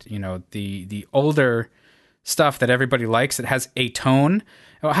effect, the older stuff that everybody likes, it has a tone.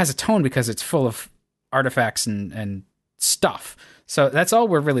 Well, it has a tone because it's full of artifacts and stuff. So that's all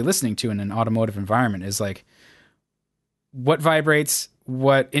we're really listening to in an automotive environment, is like what vibrates,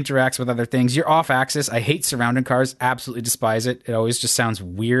 what interacts with other things. You're off axis. I hate surrounding cars. Absolutely despise it. It always just sounds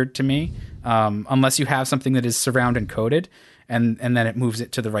weird to me, unless you have something that is surround encoded, and then it moves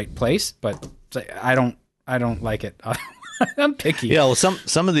it to the right place. But I don't like it. I'm picky. Yeah, well,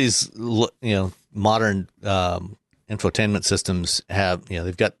 some of these modern infotainment systems have,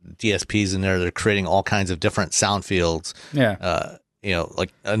 they've got DSPs in there. They're creating all kinds of different sound fields. Yeah.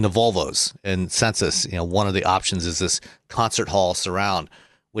 Like in the Volvos and Sensus, one of the options is this concert hall surround,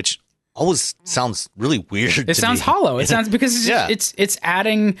 which always sounds really weird. It sounds hollow. It sounds, because it's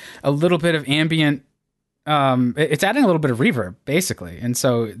adding a little bit of ambient. It's adding a little bit of reverb, basically, and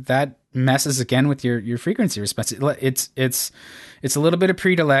so that messes again with your frequency response. It's a little bit of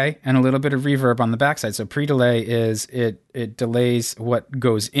pre-delay and a little bit of reverb on the backside. So pre-delay is it delays what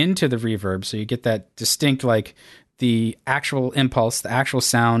goes into the reverb, so you get that distinct, like, the actual impulse, the actual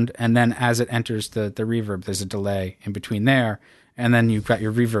sound, and then as it enters the reverb, there's a delay in between there, and then you've got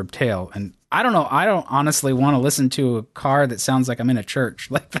your reverb tail. And I don't know, I don't honestly want to listen to a car that sounds like I'm in a church.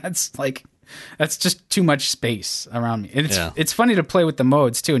 That's just too much space around me. And it's funny to play with the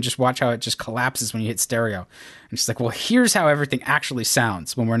modes too, and just watch how it just collapses when you hit stereo. And it's like, well, here's how everything actually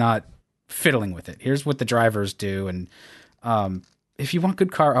sounds when we're not fiddling with it. Here's what the drivers do. And if you want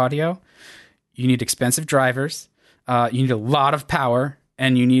good car audio, you need expensive drivers. You need a lot of power,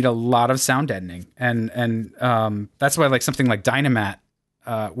 and you need a lot of sound deadening. And that's why something like Dynamat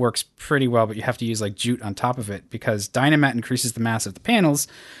works pretty well, but you have to use jute on top of it, because Dynamat increases the mass of the panels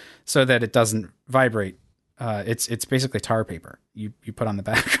so that it doesn't vibrate. It's basically tar paper you put on the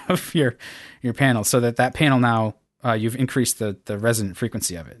back of your panel, so that panel now you've increased the resonant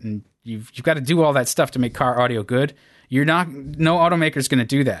frequency of it, and you've got to do all that stuff to make car audio good. No automaker's going to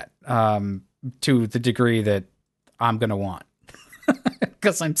do that to the degree that I'm going to want,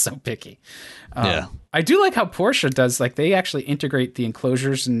 because I'm so picky. I do like how Porsche does, they actually integrate the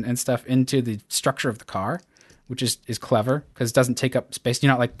enclosures and stuff into the structure of the car, which is clever, because it doesn't take up space.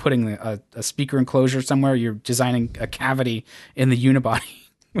 You're not putting a speaker enclosure somewhere. You're designing a cavity in the unibody.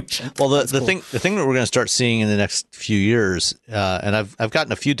 Well, the thing that we're going to start seeing in the next few years, and I've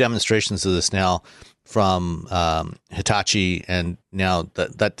gotten a few demonstrations of this now from Hitachi, and now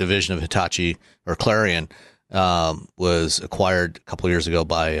that division of Hitachi, or Clarion, was acquired a couple of years ago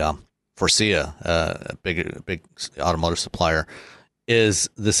by Forcia, a big automotive supplier, is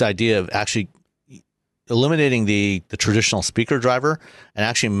this idea of actually eliminating the traditional speaker driver and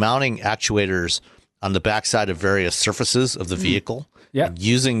actually mounting actuators on the backside of various surfaces of the vehicle, and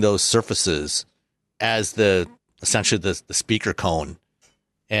using those surfaces as essentially the speaker cone,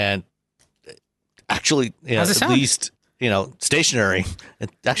 and actually at least stationary. It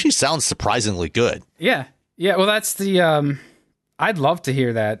actually sounds surprisingly good. Yeah. Yeah, well, that's the. I'd love to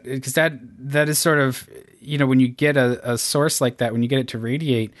hear that, because that is sort of, when you get a source like that, when you get it to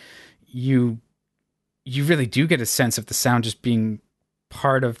radiate, you really do get a sense of the sound just being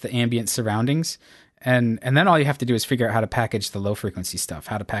part of the ambient surroundings, and then all you have to do is figure out how to package the low frequency stuff,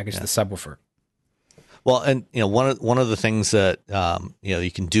 how to package the subwoofer. Well, and one of the things that you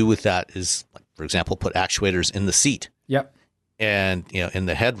can do with that is, for example, put actuators in the seat. Yep. And in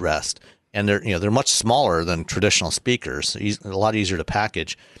the headrest. And they're much smaller than traditional speakers, so a lot easier to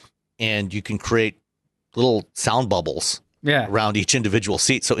package, and you can create little sound bubbles around each individual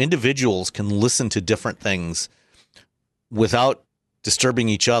seat, so individuals can listen to different things without disturbing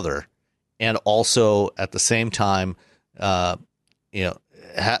each other, and also at the same time, have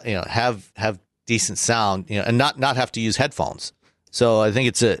decent sound, and not have to use headphones. So I think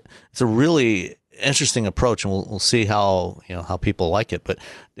it's a really interesting approach, and we'll see how people like it. But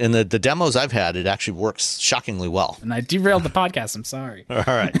in the demos I've had, it actually works shockingly well. And I derailed the podcast. I'm sorry. All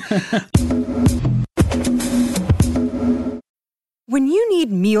right. When you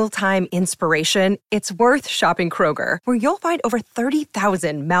need mealtime inspiration, it's worth shopping Kroger, where you'll find over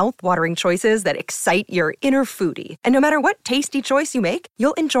 30,000 mouth-watering choices that excite your inner foodie. And no matter what tasty choice you make,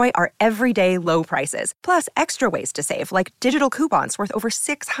 you'll enjoy our everyday low prices, plus extra ways to save, like digital coupons worth over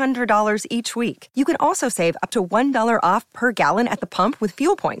 $600 each week. You can also save up to $1 off per gallon at the pump with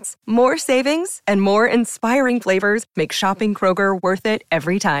fuel points. More savings and more inspiring flavors make shopping Kroger worth it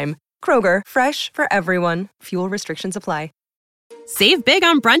every time. Kroger, fresh for everyone. Fuel restrictions apply. Save big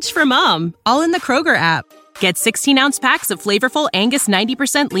on brunch for mom, all in the Kroger app. Get 16-ounce packs of flavorful Angus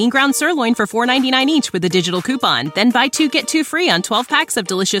 90% lean ground sirloin for $4.99 each with a digital coupon. Then buy 2, get 2 free on 12 packs of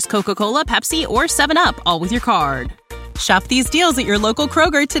delicious Coca-Cola, Pepsi, or 7-Up, all with your card. Shop these deals at your local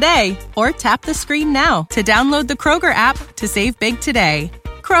Kroger today, or tap the screen now to download the Kroger app to save big today.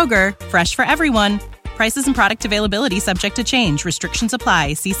 Kroger, fresh for everyone. Prices and product availability subject to change. Restrictions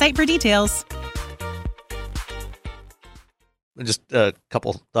apply. See site for details. Just a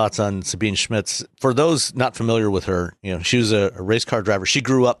couple thoughts on Sabine Schmitz. For those not familiar with her, she was a race car driver. She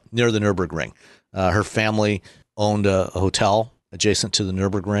grew up near the Nürburgring. Her family owned a hotel adjacent to the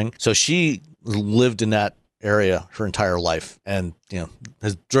Nürburgring. So she lived in that area her entire life and,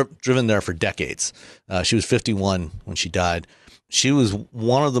 has driven there for decades. She was 51 when she died. She was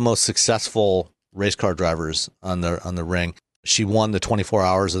one of the most successful race car drivers on the ring. She won the 24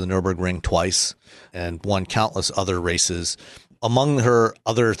 Hours of the Nürburgring twice and won countless other races. Among her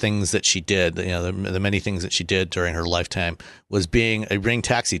other things that she did, the many things that she did during her lifetime, was being a ring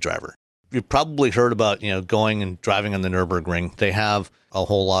taxi driver. You've probably heard about, going and driving on the Nürburgring. They have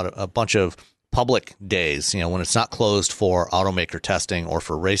a bunch of public days, when it's not closed for automaker testing or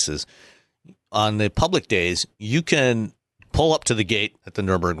for races. On the public days, you can pull up to the gate at the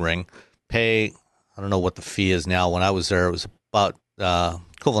Nürburgring, pay, I don't know what the fee is now. When I was there, it was about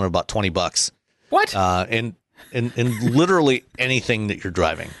equivalent of about $20. What? And literally anything that you're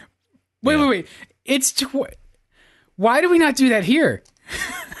driving. Wait. Why do we not do that here?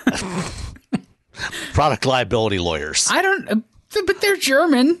 Product liability lawyers. I don't, but they're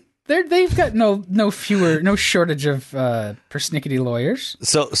German. They've got no shortage of persnickety lawyers.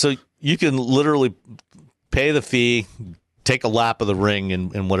 So you can literally pay the fee, take a lap of the ring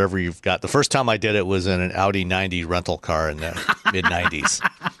and whatever you've got. The first time I did it was in an Audi 90 rental car in the mid-90s.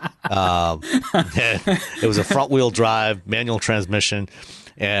 It was a front-wheel drive, manual transmission.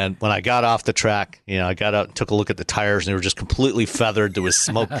 And when I got off the track, I got out and took a look at the tires, and they were just completely feathered. There was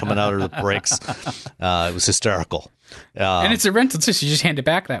smoke coming out of the brakes. It was hysterical. And it's a rental, too, so you just hand it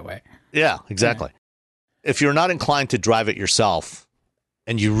back that way. Yeah, exactly. Yeah. If you're not inclined to drive it yourself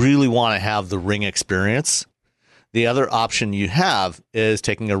and you really want to have the ring experience, the other option you have is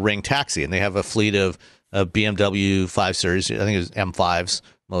taking a ring taxi, and they have a fleet of BMW 5 Series. I think it was M5s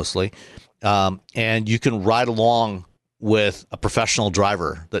mostly. And you can ride along with a professional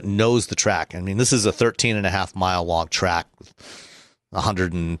driver that knows the track. I mean, this is a 13.5-mile long track with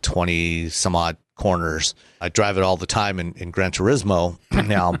 120 some odd corners. I drive it all the time in Gran Turismo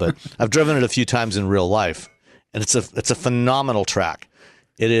now, but I've driven it a few times in real life, and it's a phenomenal track.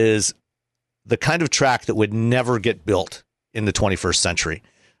 It is the kind of track that would never get built in the 21st century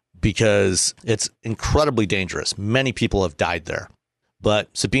because it's incredibly dangerous. Many people have died there.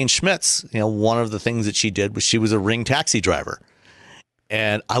 But Sabine Schmitz, one of the things that she did was she was a ring taxi driver.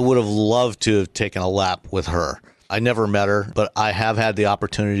 And I would have loved to have taken a lap with her. I never met her, but I have had the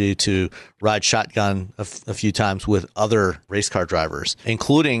opportunity to ride shotgun a few times with other race car drivers,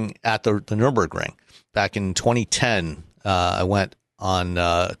 including at the Nürburgring. Back in 2010, I went on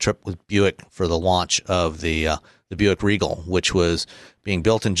a trip with Buick for the launch of the Buick Regal, which was being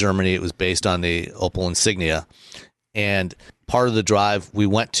built in Germany. It was based on the Opel Insignia. And part of the drive, we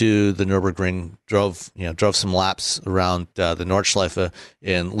went to the Nürburgring, drove some laps around the Nordschleife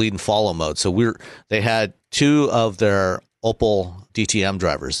in lead and follow mode. So they had two of their Opel DTM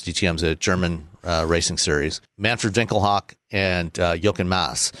drivers. DTM's a German racing series, Manfred Winkelhock and Jochen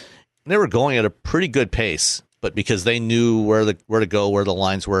Mass. And they were going at a pretty good pace, but because they knew where to go, where the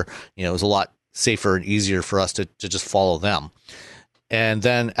lines were, it was a lot safer and easier for us to just follow them. And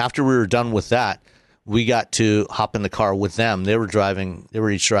then after we were done with that, we got to hop in the car with them. They were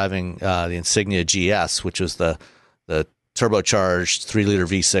each driving the Insignia GS, which was the turbocharged 3-liter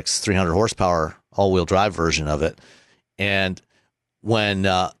V6, 300 horsepower all-wheel drive version of it. And when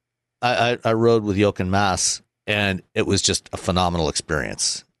I rode with Jochen Mass, and it was just a phenomenal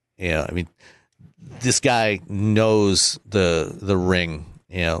experience. This guy knows the ring.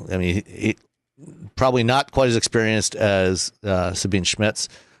 He probably not quite as experienced as Sabine Schmitz,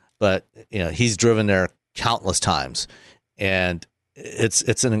 but he's driven there countless times, and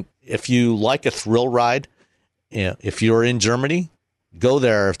if you like a thrill ride, if you're in Germany, go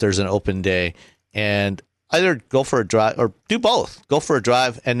there if there's an open day and either go for a drive or do both. Go for a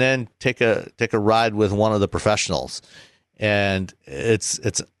drive and then take a ride with one of the professionals. And it's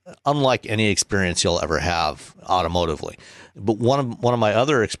unlike any experience you'll ever have automotively. But one of my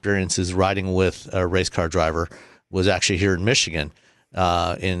other experiences riding with a race car driver was actually here in Michigan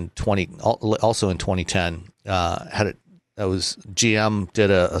in 2010. GM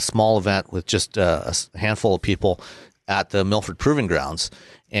did a small event with just a handful of people at the Milford Proving Grounds,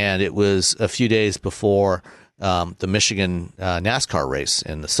 and it was a few days before the Michigan NASCAR race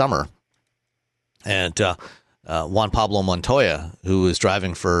in the summer. And Juan Pablo Montoya, who was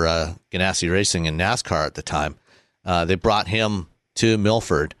driving for Ganassi Racing in NASCAR at the time, they brought him to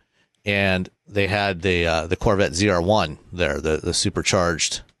Milford, and they had the Corvette ZR1 there, the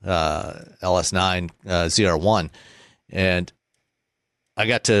supercharged LS9 ZR1, and I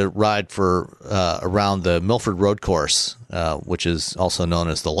got to ride for around the Milford Road Course, which is also known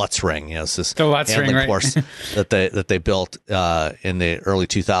as the Lutz Ring. It's this handling right? course that they built in the early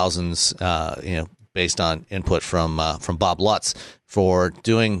 2000s. Based on input from Bob Lutz for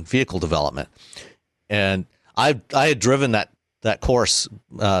doing vehicle development, and I had driven that course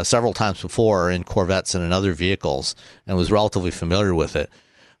several times before in Corvettes and in other vehicles, and was relatively familiar with it.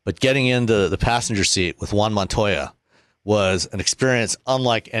 But getting into the passenger seat with Juan Montoya was an experience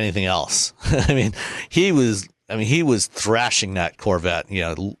unlike anything else. He was thrashing that Corvette.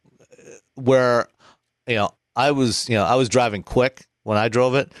 Where I was driving quick when I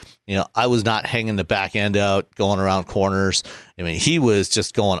drove it. I was not hanging the back end out, going around corners. He was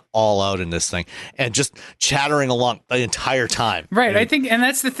just going all out in this thing and just chattering along the entire time. Right. I think, and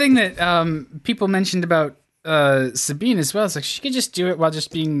that's the thing that people mentioned about Sabine as well. It's like she could just do it while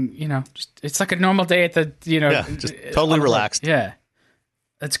just being, it's like a normal day at the, just totally relaxed. Yeah.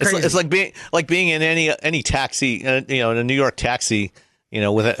 That's crazy. It's like being in any taxi, in a New York taxi,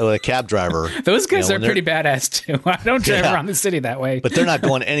 with a cab driver. Those guys are pretty badass too. I don't drive around the city that way. But they're not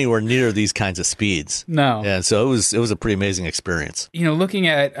going anywhere near these kinds of speeds. No. Yeah, so it was a pretty amazing experience. Looking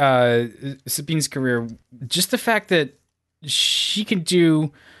at Sabine's career, just the fact that she can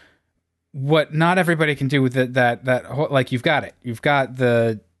do what not everybody can do with that whole, like, you've got it. You've got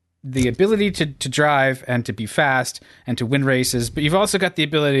the ability to drive and to be fast and to win races, but you've also got the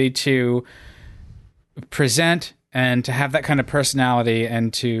ability to present and to have that kind of personality,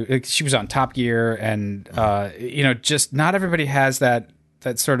 and she was on Top Gear, and just not everybody has that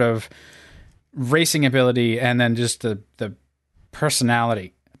sort of racing ability, and then just the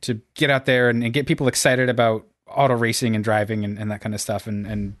personality to get out there and get people excited about auto racing and driving and that kind of stuff,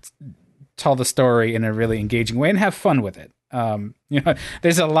 and tell the story in a really engaging way and have fun with it.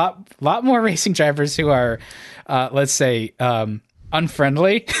 There's a lot more racing drivers who are, let's say,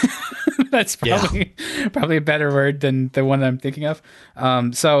 unfriendly. That's probably a better word than the one I'm thinking of.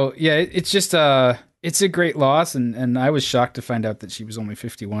 It's just it's a great loss, and I was shocked to find out that she was only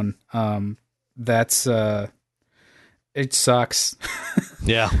 51. It sucks.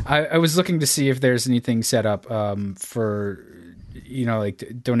 Yeah. I was looking to see if there's anything set up for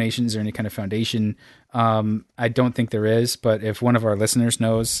like donations or any kind of foundation. I don't think there is, but if one of our listeners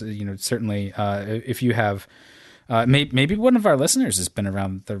knows, certainly if you have. Maybe one of our listeners has been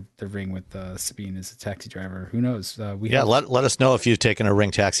around the ring with Sabine as a taxi driver. Who knows? Let us know if you've taken a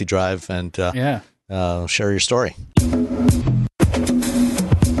ring taxi drive, and share your story.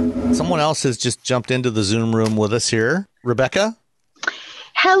 Someone else has just jumped into the Zoom room with us here. Rebecca?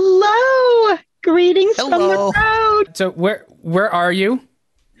 Hello! Greetings from the road. So where are you?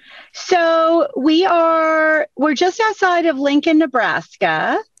 So we're just outside of Lincoln,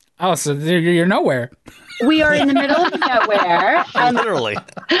 Nebraska. Oh, so you're nowhere. We are in the middle of nowhere. Literally.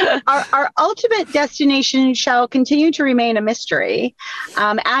 Our ultimate destination shall continue to remain a mystery,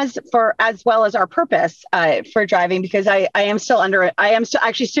 as well as our purpose for driving, because I am still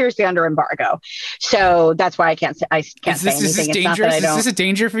actually seriously under embargo. So that's why I can't say anything. Is this dangerous? Is this a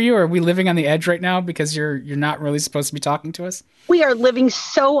danger for you? Or are we living on the edge right now because you're not really supposed to be talking to us? We are living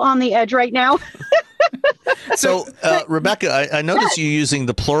so on the edge right now. So, Rebecca, I noticed you using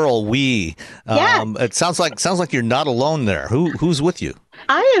the plural "we." It sounds like you're not alone there. Who's with you?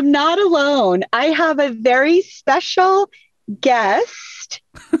 I am not alone. I have a very special guest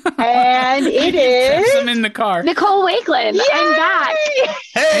And it is I'm in the car. Nicole Wakeland. Yay! I'm back.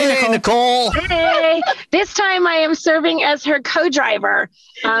 Hey, Nicole. Hey, this time I am serving as her co-driver.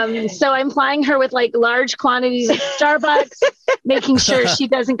 So I'm flying her with like large quantities of Starbucks, making sure she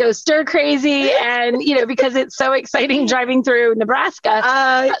doesn't go stir crazy. And, because it's so exciting driving through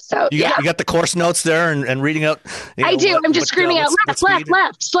Nebraska. You got the course notes there and reading out. I do. I'm just screaming out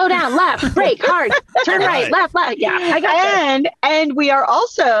left, slow down, left, brake, hard, turn right, left. Yeah, I got this. And we are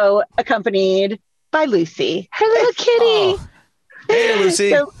also accompanied by Lucy, her little kitty. Oh. Hey,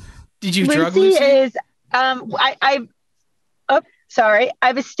 Lucy. So Did you drug Lucy? Is I've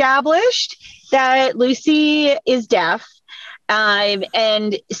established that Lucy is deaf.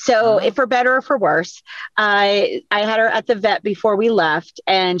 And so if for better or for worse, I had her at the vet before we left,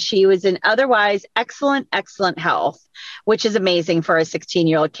 and she was in otherwise excellent health, which is amazing for a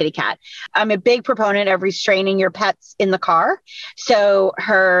 16-year-old kitty cat. I'm a big proponent of restraining your pets in the car. So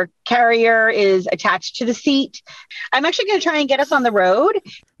her carrier is attached to the seat. I'm actually going to try and get us on the road.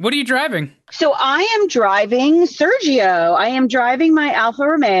 What are you driving? So I am driving Sergio. I am driving my Alfa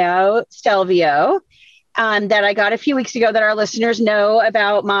Romeo Stelvio. That I got a few weeks ago that our listeners know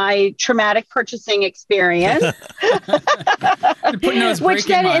about my traumatic purchasing experience. Which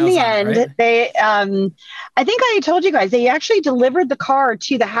then in the end, right? They, I think I told you guys, they actually delivered the car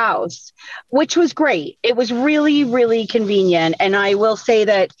to the house, which was great. It was really, really convenient. And I will say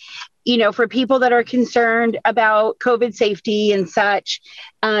that, for people that are concerned about COVID safety and such,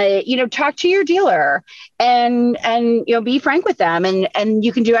 talk to your dealer and be frank with them, and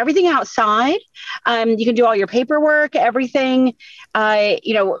you can do everything outside. You can do all your paperwork, everything,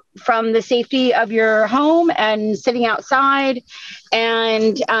 from the safety of your home and sitting outside.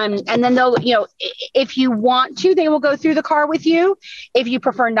 And then they'll, if you want to, they will go through the car with you. If you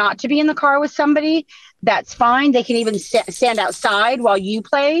prefer not to be in the car with somebody, that's fine. They can even stand outside while you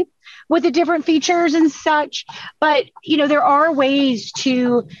play with the different features and such. But, there are ways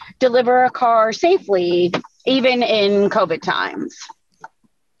to deliver a car safely, even in COVID times.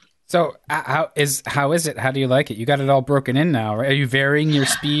 So how is it? How do you like it? You got it all broken in now, right? Are you varying your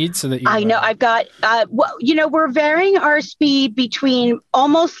speed so that you? I know I've got. We're varying our speed between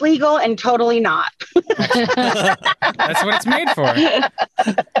almost legal and totally not. That's what it's made for.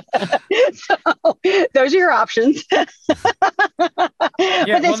 So those are your options. But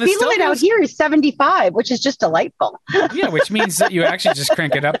the speed limit out here is 75, which is just delightful. Yeah, which means that you actually just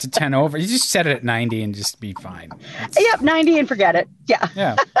crank it up to 10 over. You just set it at 90 and just be fine. Yep, 90 and forget it.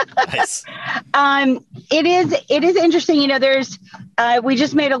 Yeah. Nice. It is interesting. There's we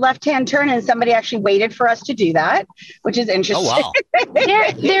just made a left-hand turn and somebody actually waited for us to do that, which is interesting. Oh, wow.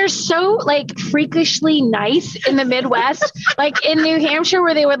 They're so freakishly nice in the Midwest. Like in New Hampshire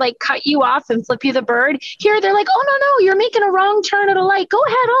where they would cut you off and flip you the bird. Here they're like, oh no, you're making a wrong turn at a light. Go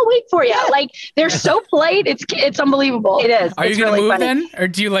ahead, I'll wait for you. Yeah. They're so polite. It's unbelievable. It is. Are it's you gonna really move funny. then, or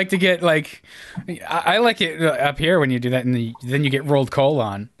do you like to get I like it up here when you do that, and then you get rolled coal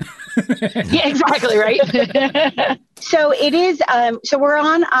on. Yeah, exactly right. So it is. So we're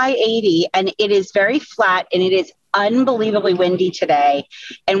on I-80, and it is very flat, and it is unbelievably windy today,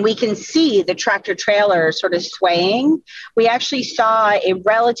 and we can see the tractor trailer sort of swaying. We actually saw a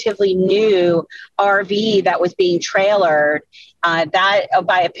relatively new RV that was being trailered by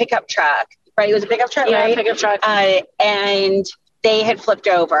a pickup truck. Right, it was a pickup truck, yeah, right? Pickup truck, and they had flipped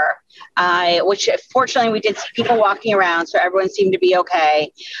over. Which fortunately we did see people walking around, so everyone seemed to be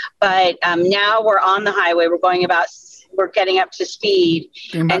okay. But now we're on the highway. We're getting up to speed,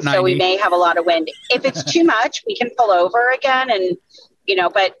 and 90. so we may have a lot of wind. If it's too much, we can pull over again, and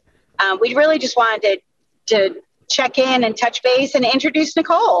But we really just wanted to check in and touch base and introduce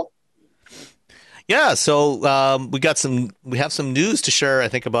Nicole. Yeah, so we have some news to share, I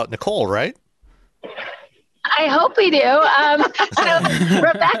think, about Nicole, right? I hope we do. So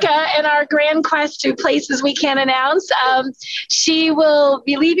Rebecca, in our grand quest to places we can't announce, she will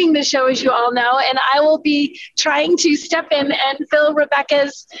be leaving the show, as you all know, and I will be trying to step in and fill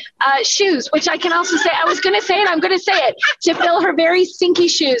Rebecca's shoes, which I can also say, I was going to say it, I'm going to say it, to fill her very stinky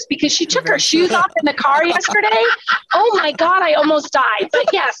shoes, because she took her shoes off in the car yesterday. Oh my God, I almost died. But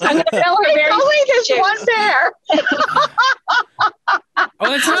yes, I'm going to fill her very stinky shoes. One pair.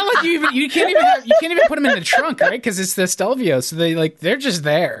 Oh, it's not like you can't even put them in the trunk, right? Because it's the Stelvio, so they're just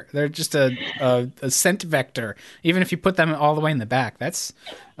there. They're just a scent vector. Even if you put them all the way in the back, that's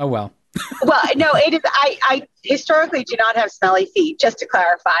well. Well, no, it is. I historically do not have smelly feet, just to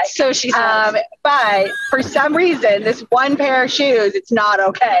clarify. So she says. But for some reason, this one pair of shoes, it's not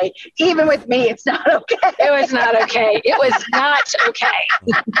okay. Even with me, it's not okay. It was not okay. It was not okay.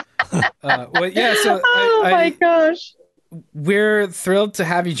 Well, yeah. So my gosh. we're thrilled to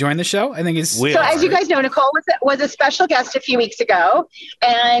have you join the show. I think it's so. As you guys know, Nicole was a special guest a few weeks ago,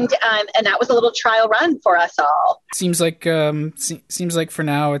 and that was a little trial run for us all. Seems like for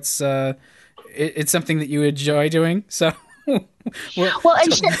now it's something that you enjoy doing. So. Well,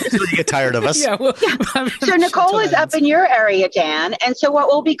 and you get tired of us. Yeah. So Nicole is up in your area, Dan, and so what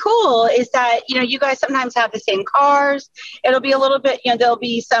will be cool is that you guys sometimes have the same cars. It'll be a little bit, there'll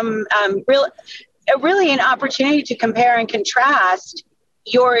be some really an opportunity to compare and contrast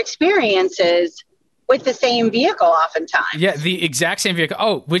your experiences with the same vehicle oftentimes. Yeah, the exact same vehicle.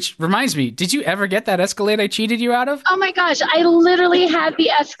 Oh, which reminds me, did you ever get that Escalade I cheated you out of? Oh my gosh, I literally had the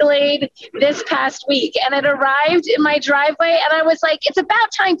Escalade this past week, and it arrived in my driveway, and I was like, it's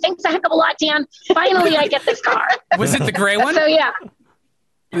about time. Thanks a heck of a lot, Dan. Finally, I get this car. Was it the gray one? So, yeah.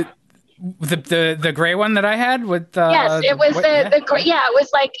 The gray one that I had with yes, it was the gray. Yeah, it was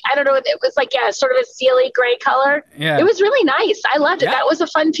like, I don't know, it was like, sort of a steely gray color. Yeah, it was really nice. I loved it. Yeah. That was a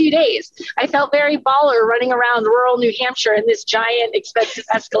fun few days. I felt very baller running around rural New Hampshire in this giant expensive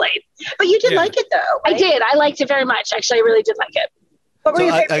Escalade. But you did like it though, right? I did. I liked it very much. Actually, I really did like it. So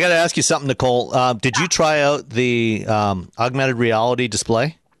I got to ask you something, Nicole. Did you try out the augmented reality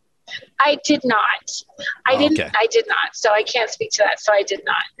display? I did not. I didn't. Okay. I did not. So I can't speak to that. So I did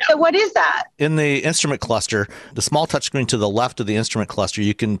not. No. So what is that? In the instrument cluster, the small touchscreen to the left of the instrument cluster,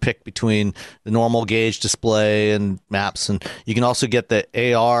 you can pick between the normal gauge display and maps, and you can also get the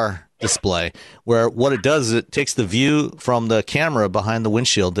AR display, where what it does is it takes the view from the camera behind the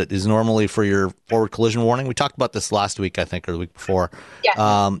windshield that is normally for your forward collision warning. We talked about this last week, I think, or the week before.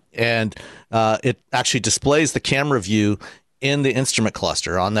 Yeah. And it actually displays the camera view in the instrument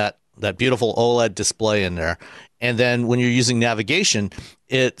cluster on that beautiful OLED display in there. And then when you're using navigation,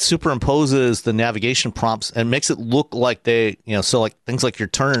 it superimposes the navigation prompts and makes it look like they, so like things like your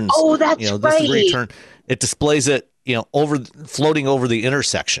turns. Oh, that's this right. is where you turn. It displays it, floating over the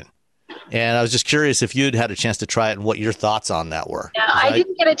intersection. And I was just curious if you'd had a chance to try it and what your thoughts on that were. No, I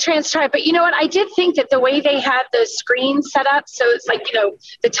didn't get a chance to try it, but you know what? I did think that the way they had the screen set up, so it's like,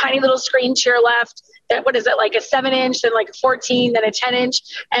 the tiny little screen to your left, what is it, like a 7-inch, then like a 14, then a 10-inch,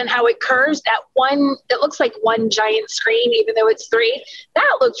 and how it curves, it looks like one giant screen, even though it's 3.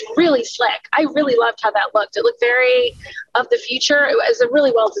 That looked really slick. I really loved how that looked. It looked very of the future. It was a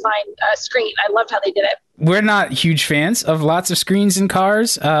really well-designed screen. I loved how they did it. We're not huge fans of lots of screens in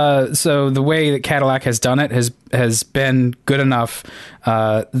cars, so the way that Cadillac has done it has been good enough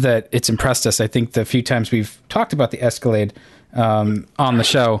that it's impressed us. I think the few times we've talked about the Escalade on the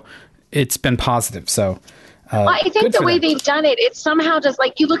show, it's been positive. So I think the way they've done it, it's somehow just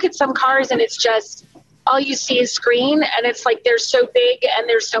like you look at some cars and it's just all you see is screen, and it's like they're so big and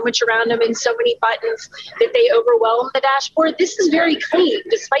there's so much around them and so many buttons that they overwhelm the dashboard. This is very clean,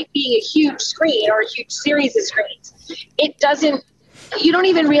 despite being a huge screen or a huge series of screens. You don't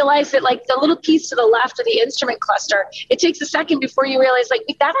even realize that, like, the little piece to the left of the instrument cluster, it takes a second before you realize, like,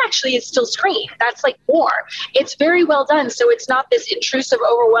 that actually is still screen. That's like more. It's very well done. So it's not this intrusive,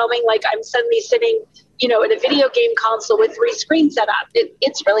 overwhelming, like I'm suddenly sitting, in a video game console with 3 screens set up.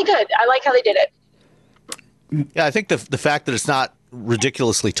 It's really good. I like how they did it. Yeah, I think the fact that it's not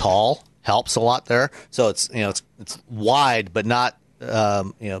ridiculously tall helps a lot there. So it's it's wide, but not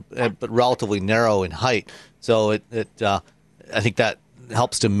but relatively narrow in height. So I think that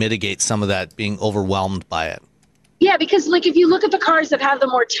helps to mitigate some of that being overwhelmed by it. Yeah, because like if you look at the cars that have the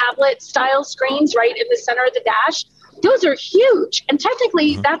more tablet style screens right in the center of the dash, those are huge. And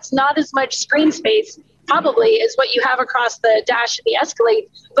technically that's not as much screen space probably as what you have across the dash of the Escalade,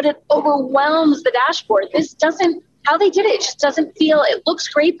 but it overwhelms the dashboard. This doesn't, how they did it just doesn't feel, it looks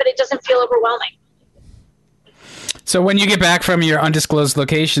great, but it doesn't feel overwhelming. So when you get back from your undisclosed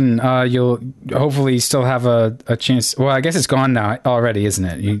location, you'll hopefully still have a chance. Well, I guess it's gone now already, isn't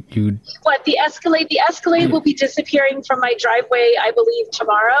it? You. What, the Escalade? The Escalade will be disappearing from my driveway, I believe,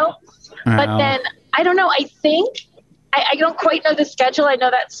 tomorrow. But then, I don't know, I think, I don't quite know the schedule. I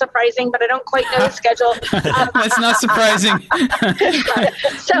know that's surprising, but I don't quite know the schedule. That's not surprising.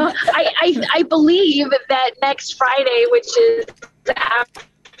 So I believe that next Friday, which is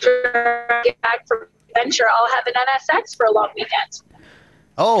after I get back from Venture, I'll have an NSX for a long weekend.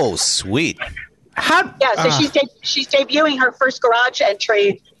 Oh, sweet. She's debuting her first garage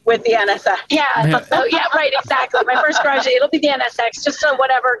entry with the NSX. Yeah. So yeah, right, exactly. My first garage, it'll be the NSX, just a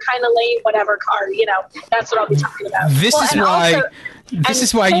whatever kind of lane, whatever car, that's what I'll be talking about. This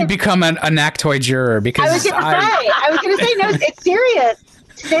is why you become an Actoid juror, because I was going to say, no, it's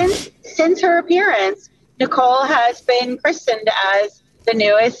serious. Since her appearance, Nicole has been christened as the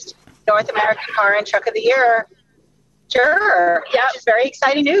newest North American Car and Truck of the Year Sure. Yeah, it's very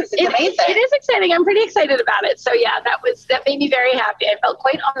exciting news. It's amazing. It is exciting. I'm pretty excited about it. So yeah, that made me very happy. I felt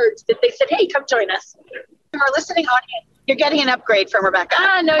quite honored that they said, "Hey, come join us." To our listening audience, you're getting an upgrade from Rebecca.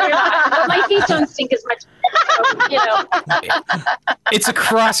 No, you're not. But my feet don't stink as much. So, It's a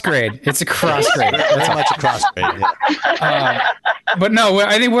cross grade. It's a cross grade. Very much a cross grade. Yeah. But no,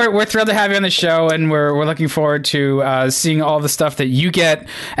 I think we're thrilled to have you on the show, and we're looking forward to seeing all the stuff that you get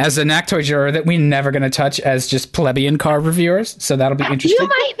as a Nactoid juror that we're never going to touch as just plebeian car reviewers. So that'll be interesting.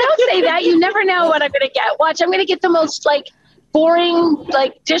 Don't say that. You never know what I'm going to get. Watch, I'm going to get the most boring,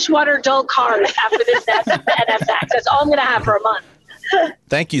 dishwater dull cars after this NSX. That's all I'm going to have for a month.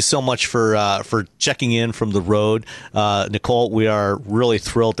 Thank you so much for checking in from the road, Nicole. We are really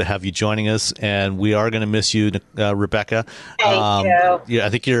thrilled to have you joining us, and we are going to miss you, Rebecca. Thank you. Yeah, I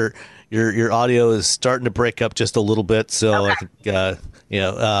think your audio is starting to break up just a little bit, so okay. I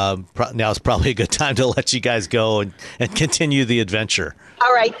think now is probably a good time to let you guys go and continue the adventure.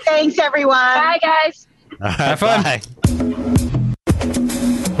 All right, thanks everyone. Bye, guys. Have fun. Bye.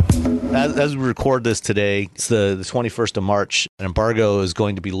 As we record this today, it's the 21st of March. An embargo is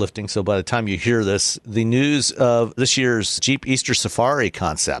going to be lifting. So by the time you hear this, the news of this year's Jeep Easter Safari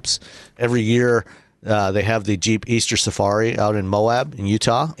concepts. Every year they have the Jeep Easter Safari out in Moab in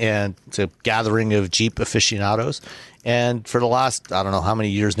Utah, and it's a gathering of Jeep aficionados. And for the last, I don't know how many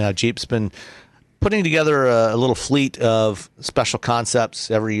years now, Jeep's been putting together a little fleet of special concepts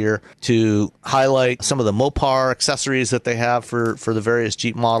every year to highlight some of the Mopar accessories that they have for the various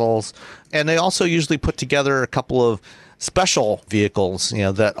Jeep models. And they also usually put together a couple of special vehicles,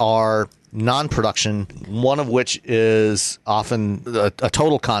 that are non-production, one of which is often a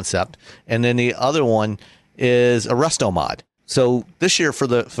total concept, and then the other one is a resto mod. So this year for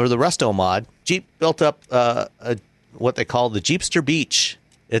the resto mod, Jeep built up what they call the Jeepster Beach.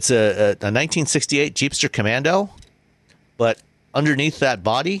 It's a 1968 Jeepster Commando, but underneath that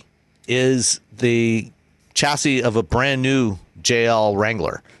body is the chassis of a brand new JL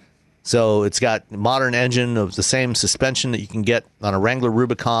Wrangler. So it's got modern engine of the same suspension that you can get on a Wrangler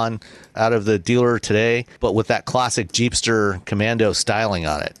Rubicon out of the dealer today, but with that classic Jeepster Commando styling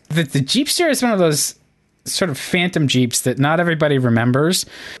on it. The Jeepster is one of those sort of phantom Jeeps that not everybody remembers.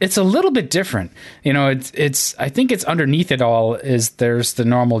 It's a little bit different. It's I think it's underneath it all there's the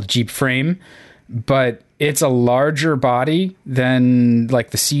normal Jeep frame, but it's a larger body than the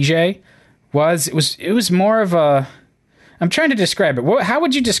CJ was. It was more of a, I'm trying to describe it. How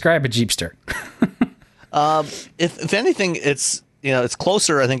would you describe a Jeepster? If anything, it's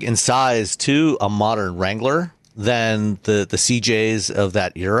closer, I think, in size to a modern Wrangler than the CJs of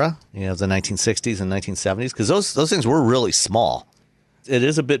that era, the 1960s and 1970s, because those things were really small. It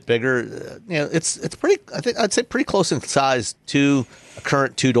is a bit bigger. It's pretty, I think I'd say pretty close in size to a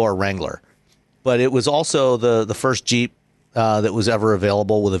current two-door Wrangler. But it was also the first Jeep that was ever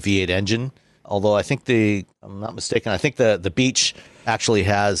available with a V8 engine. Although I think I'm not mistaken, I think the Beach actually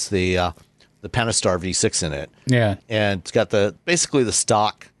has the Pentastar V6 in it. Yeah. And it's got basically the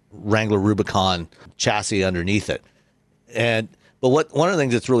stock Wrangler Rubicon chassis underneath it. But one of the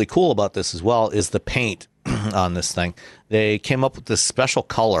things that's really cool about this as well is the paint on this thing. They came up with this special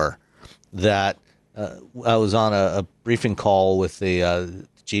color that I was on a briefing call with the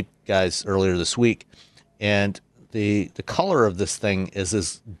Jeep guys earlier this week, and the color of this thing is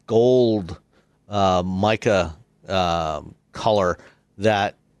this gold mica color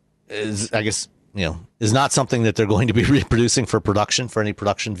that is, I guess, is not something that they're going to be reproducing for any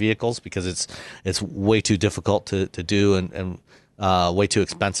production vehicles, because it's way too difficult to do and way too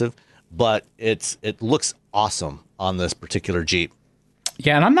expensive. But it looks awesome on this particular Jeep.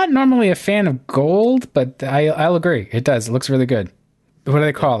 Yeah, and I'm not normally a fan of gold, but I'll agree. It does. It looks really good. What do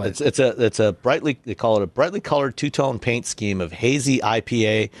they call it? They call it a brightly colored two-tone paint scheme of hazy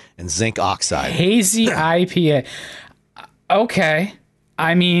IPA and zinc oxide. Hazy IPA. Okay.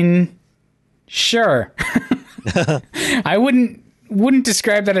 I mean, sure. I wouldn't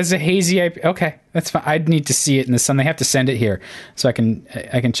describe that as a hazy IPA. Okay, that's fine. I'd need to see it in the sun. They have to send it here so I can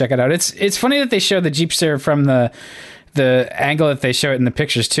check it out. It's funny that they show the Jeepster from the angle that they show it in the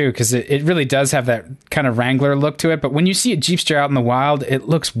pictures too, because it really does have that kind of Wrangler look to it. But when you see a Jeepster out in the wild, it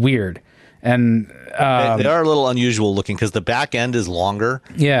looks weird. And they are a little unusual looking because the back end is longer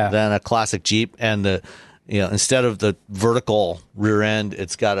than a classic Jeep, and instead of the vertical rear end,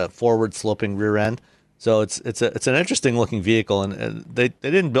 it's got a forward sloping rear end. So it's an interesting looking vehicle, and they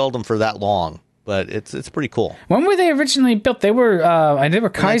didn't build them for that long, but it's pretty cool. When were they originally built? They were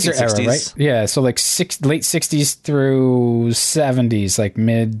Kaiser era, right? Yeah, so late 60s through 70s, like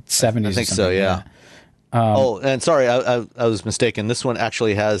mid 70s. I think so, yeah. And sorry, I was mistaken. This one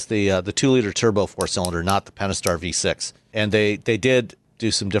actually has the 2-liter turbo 4-cylinder, not the Pentastar V6. And they did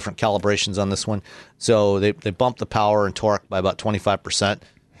do some different calibrations on this one. So they bumped the power and torque by about 25%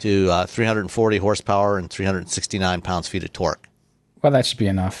 to 340 horsepower and 369 pounds-feet of torque. Well, that should be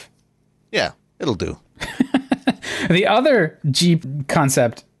enough. Yeah, it'll do. The other Jeep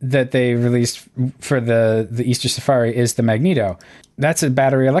concept that they released for the Easter Safari is the Magneto. That's a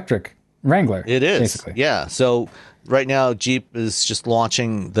battery electric Wrangler. It is, basically. Yeah. So right now, Jeep is just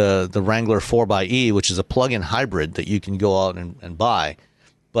launching the Wrangler 4xe, which is a plug-in hybrid that you can go out and buy.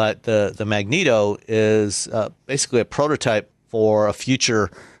 But the Magneto is basically a prototype for a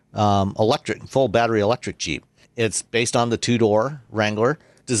future full battery electric Jeep. It's based on the 2-door Wrangler.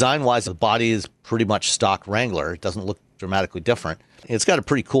 Design-wise, the body is pretty much stock Wrangler. It doesn't look dramatically different. It's got a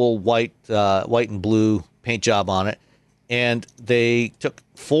pretty cool white and blue paint job on it. And they took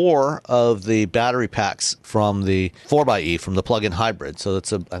 4 of the battery packs from the 4xe, from the plug-in hybrid. So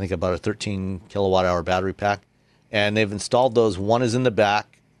that's, I think, about a 13 kilowatt-hour battery pack. And they've installed those. One is in the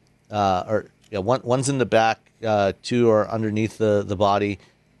back. One's in the back. 2 are underneath the body.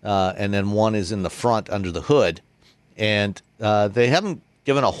 And then 1 is in the front under the hood. And they haven't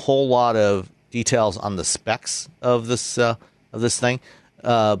given a whole lot of details on the specs of this thing,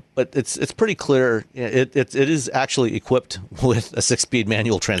 but it's pretty clear. It is actually equipped with a 6-speed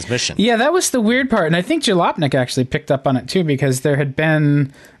manual transmission. Yeah, that was the weird part, and I think Jalopnik actually picked up on it too, because there had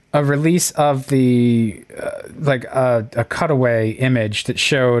been a release of the a cutaway image that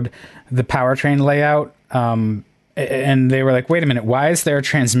showed the powertrain layout, and they were like, "Wait a minute, why is there a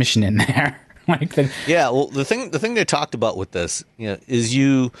transmission in there?" Well, the thing they talked about with this, is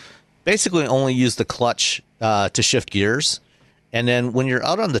you basically only use the clutch to shift gears, and then when you're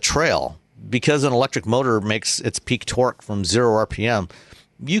out on the trail, because an electric motor makes its peak torque from 0 RPM,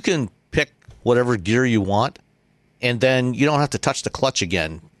 you can pick whatever gear you want, and then you don't have to touch the clutch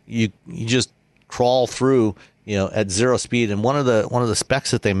again. You just crawl through, at 0 speed. And one of the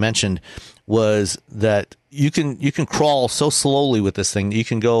specs that they mentioned was that you can crawl so slowly with this thing. You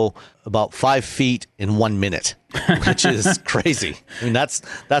can go about 5 feet in 1 minute, which is crazy. I mean,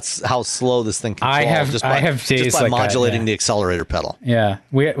 that's how slow this thing can crawl. I have days just by like modulating that, the accelerator pedal. Yeah,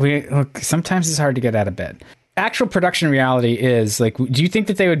 we look, sometimes it's hard to get out of bed. Actual production reality is do you think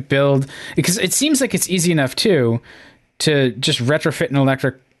that they would build? Because it seems like it's easy enough to just retrofit an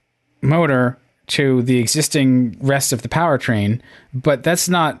electric motor to the existing rest of the powertrain, but that's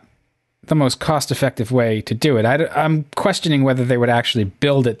not the most cost-effective way to do it. I'm questioning whether they would actually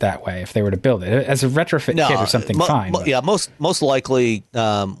build it that way if they were to build it as a retrofit kit or something. Fine. Most likely,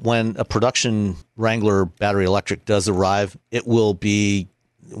 when a production Wrangler battery electric does arrive, it will be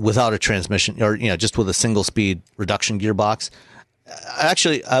without a transmission, or just with a single-speed reduction gearbox.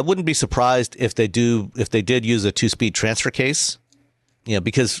 Actually, I wouldn't be surprised if they did use a 2-speed transfer case.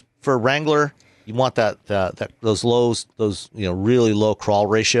 Because for a Wrangler, you want those really low crawl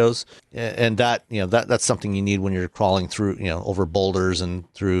ratios, and that's something you need when you're crawling through over boulders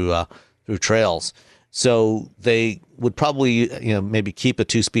and through trails. So they would probably maybe keep a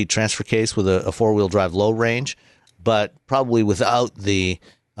 2-speed transfer case with a 4-wheel drive low range, but probably without the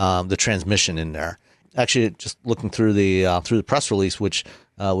transmission in there. Actually, just looking through the press release, which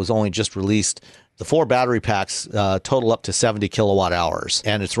was only just released, the 4 battery packs total up to 70 kilowatt hours,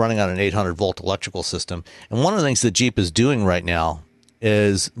 and it's running on an 800-volt electrical system. And one of the things that Jeep is doing right now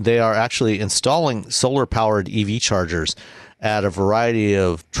is they are actually installing solar-powered EV chargers at a variety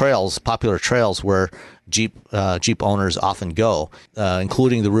of trails, popular trails where Jeep owners often go,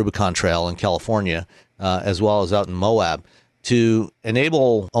 including the Rubicon Trail in California, as well as out in Moab, to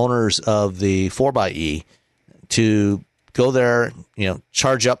enable owners of the 4xe to go there,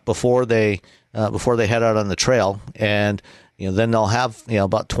 charge up before they head out on the trail, and then they'll have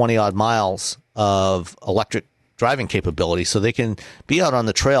about 20 odd miles of electric driving capability, so they can be out on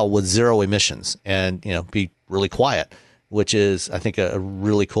the trail with 0 emissions and be really quiet, which is, I think, a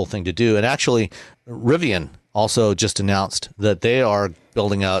really cool thing to do. And actually, Rivian also just announced that they are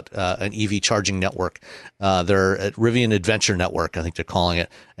building out an EV charging network. They're at Rivian Adventure Network, I think they're calling it,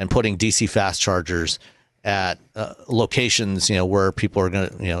 and putting DC fast chargers at locations, where people are going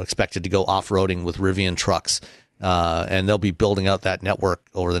to, expected to go off-roading with Rivian trucks, and they'll be building out that network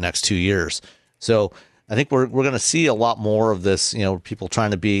over the next 2 years. So I think we're going to see a lot more of this. People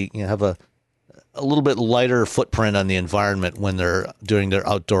trying to be, have a little bit lighter footprint on the environment when they're doing their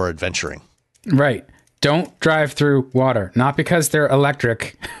outdoor adventuring. Right. Don't drive through water, not because they're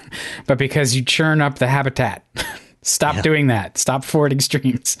electric, but because you churn up the habitat. Stop doing that. Stop forwarding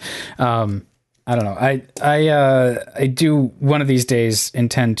streams. I don't know. I do one of these days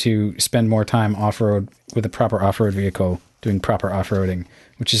intend to spend more time off-road with a proper off-road vehicle, doing proper off-roading,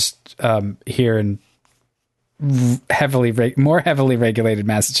 which is here in more heavily regulated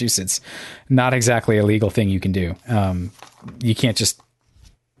Massachusetts. Not exactly a legal thing you can do. You can't just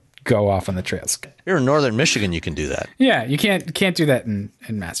go off on the trails. Here in northern Michigan, you can do that. Yeah, you can't do that in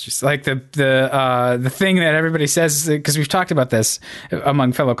Massachusetts. Like the thing that everybody says, because we've talked about this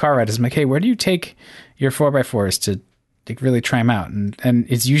among fellow car riders, I'm like, hey, where do you take your 4x4s to really try them out? And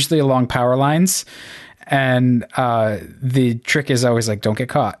it's usually along power lines. And the trick is always like, don't get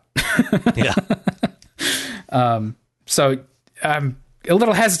caught. Yeah. So I'm a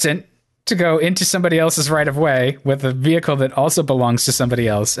little hesitant to go into somebody else's right of way with a vehicle that also belongs to somebody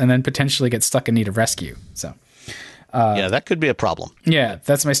else and then potentially get stuck in need of rescue. So, yeah, that could be a problem. Yeah,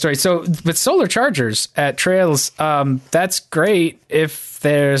 that's my story. So with solar chargers at trails, that's great if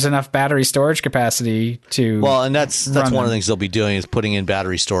there's enough battery storage capacity to. Well, and that's one of the things they'll be doing is putting in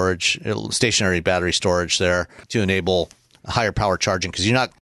battery storage, stationary battery storage there to enable higher power charging, because you're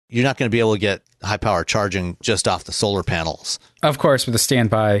not going to be able to get high power charging just off the solar panels. Of course, with a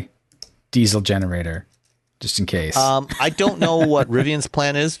standby diesel generator, just in case. I don't know what Rivian's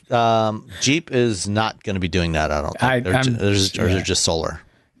plan is. Jeep is not going to be doing that, I don't think. They're just solar.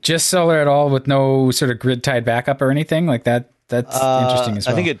 Just solar at all with no sort of grid-tied backup or anything like that? That's interesting as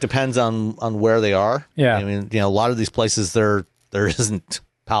well. I think it depends on where they are. Yeah. I mean, a lot of these places, there isn't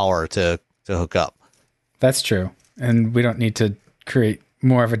power to hook up. That's true. And we don't need to create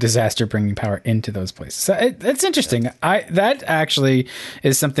more of a disaster bringing power into those places. So that's interesting. That actually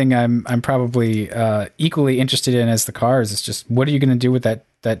is something I'm probably equally interested in as the cars. It's just, what are you going to do with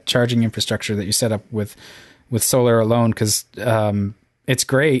that charging infrastructure that you set up with solar alone? Because it's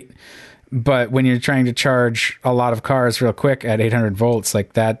great, but when you're trying to charge a lot of cars real quick at 800 volts,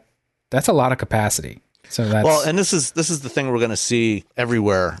 like that's a lot of capacity. So that's and this is the thing we're going to see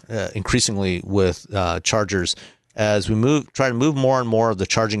everywhere increasingly with chargers. As we try to move more and more of the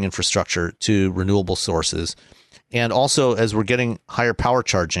charging infrastructure to renewable sources. And also as we're getting higher power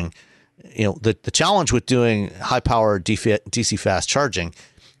charging, the challenge with doing high power DC fast charging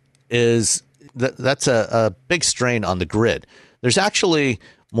is that's a big strain on the grid. There's actually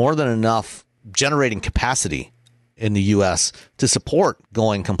more than enough generating capacity in the US to support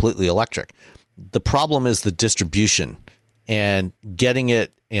going completely electric. The problem is the distribution and getting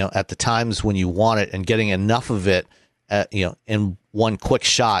it, at the times when you want it, and getting enough of it, in one quick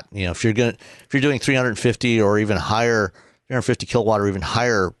shot. If you're doing 350 or even higher, 350 kilowatt or even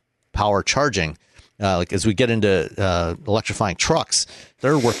higher power charging, like as we get into electrifying trucks,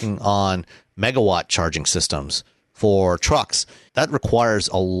 they're working on megawatt charging systems for trucks. That requires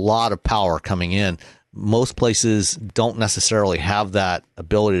a lot of power coming in. Most places don't necessarily have that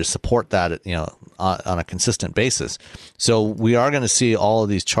ability to support that, on a consistent basis. So we are going to see all of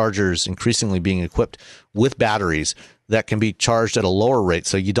these chargers increasingly being equipped with batteries that can be charged at a lower rate.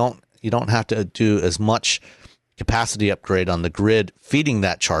 So you don't have to do as much capacity upgrade on the grid feeding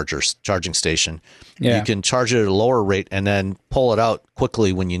that charging station. Yeah. You can charge it at a lower rate and then pull it out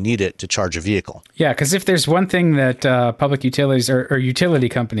quickly when you need it to charge a vehicle. Yeah, because if there's one thing that public utilities or utility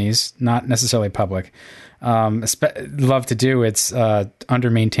companies, not necessarily public, love to do, it's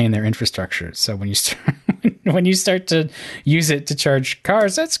under-maintain their infrastructure. So when you start to use it to charge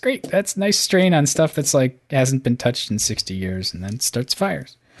cars, that's great. That's nice strain on stuff that's like hasn't been touched in 60 years and then starts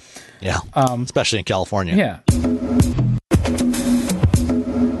fires. Yeah, especially in California. Yeah.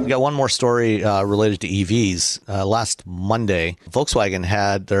 We got one more story related to EVs. Last Monday, Volkswagen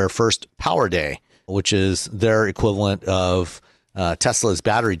had their first Power Day, which is their equivalent of Tesla's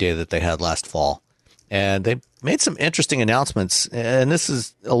Battery Day that they had last fall. And they made some interesting announcements. And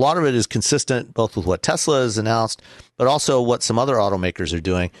a lot of it is consistent both with what Tesla has announced, but also what some other automakers are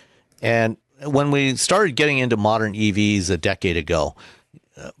doing. And when we started getting into modern EVs a decade ago,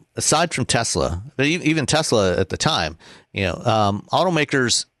 aside from Tesla, but even Tesla at the time,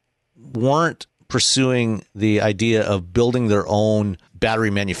 automakers weren't pursuing the idea of building their own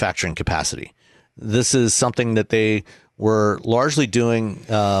battery manufacturing capacity. This is something that they were largely doing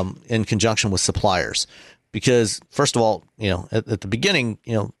in conjunction with suppliers, because first of all, at the beginning,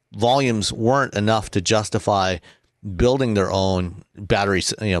 volumes weren't enough to justify building their own battery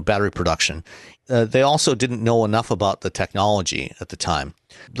production. They also didn't know enough about the technology at the time.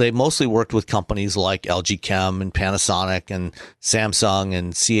 They mostly worked with companies like LG Chem and Panasonic and Samsung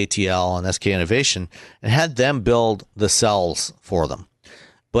and CATL and SK Innovation and had them build the cells for them.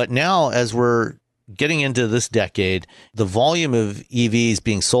 But now, as we're getting into this decade, the volume of EVs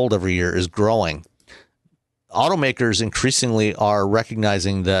being sold every year is growing. Automakers increasingly are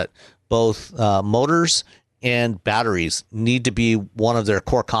recognizing that both motors and batteries need to be one of their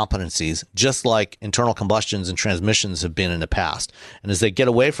core competencies, just like internal combustions and transmissions have been in the past. And as they get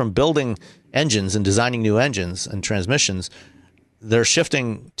away from building engines and designing new engines and transmissions, they're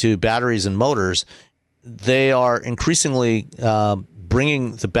shifting to batteries and motors. They are increasingly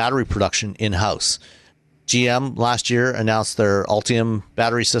bringing the battery production in-house. GM last year announced their Ultium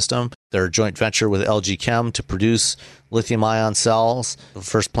battery system, their joint venture with LG Chem to produce lithium-ion cells. The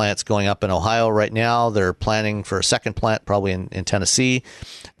first plant's going up in Ohio right now. They're planning for a second plant probably in Tennessee.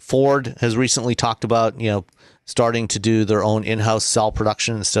 Ford has recently talked about, starting to do their own in-house cell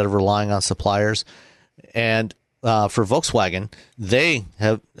production instead of relying on suppliers. And for Volkswagen, they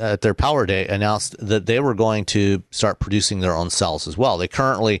have at their Power Day announced that they were going to start producing their own cells as well. They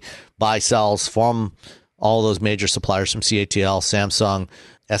currently buy cells from all those major suppliers from CATL, Samsung,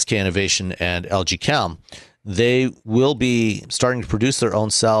 SK Innovation, and LG Chem. They will be starting to produce their own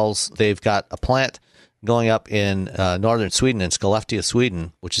cells. They've got a plant going up in northern Sweden, in Skellefteå,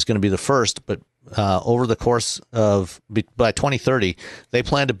 Sweden, which is going to be the first. But over the course of, by 2030, they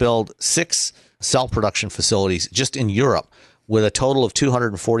plan to build 6 cell production facilities just in Europe with a total of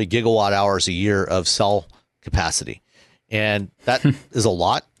 240 gigawatt hours a year of cell capacity. And that is a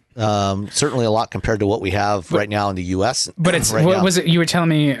lot. Certainly a lot compared to what we have right now in the U.S. But it's what was it you were telling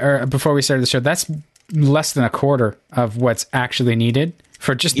me before we started the show? That's less than a quarter of what's actually needed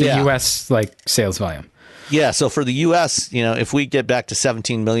for just the U.S. sales volume. Yeah. So for the U.S., if we get back to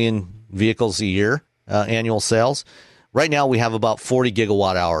 17 million vehicles a year annual sales, right now we have about 40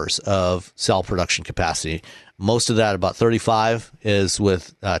 gigawatt hours of cell production capacity. Most of that, about 35, is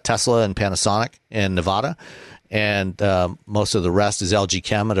with Tesla and Panasonic in Nevada. And most of the rest is LG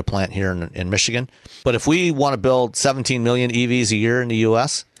Chem at a plant here in Michigan. But if we want to build 17 million EVs a year in the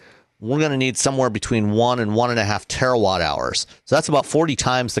U.S., we're going to need somewhere between 1 and 1.5 terawatt hours. So that's about 40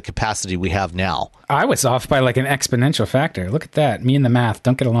 times the capacity we have now. I was off by an exponential factor. Look at that. Me and the math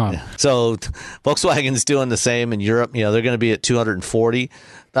don't get along. Yeah. So Volkswagen's doing the same in Europe. They're going to be at 240.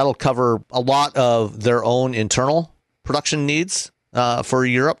 That'll cover a lot of their own internal production needs for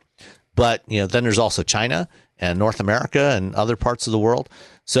Europe. But then there's also China and North America and other parts of the world.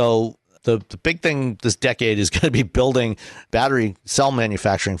 So the big thing this decade is going to be building battery cell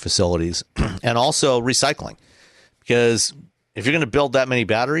manufacturing facilities and also recycling. Because if you're going to build that many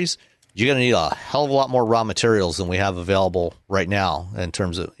batteries, you're going to need a hell of a lot more raw materials than we have available right now in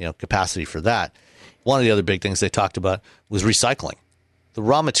terms of capacity for that. One of the other big things they talked about was recycling. The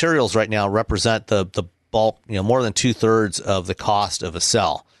raw materials right now represent the bulk, more than 2/3 of the cost of a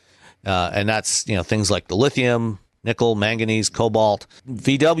cell. And that's, things like the lithium, nickel, manganese, cobalt.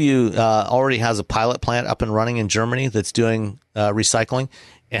 VW already has a pilot plant up and running in Germany that's doing recycling.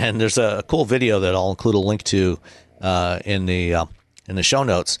 And there's a cool video that I'll include a link to in the show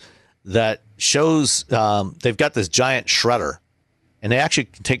notes that shows they've got this giant shredder. And they actually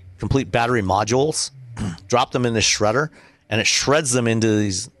can take complete battery modules, drop them in this shredder, and it shreds them into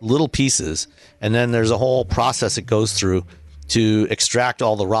these little pieces. And then there's a whole process it goes through to extract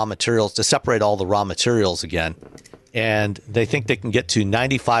all the raw materials, to separate all the raw materials again. And they think they can get to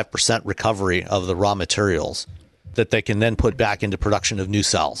 95% recovery of the raw materials that they can then put back into production of new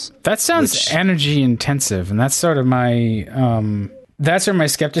cells. That sounds energy intensive. And that's sort of my, that's where my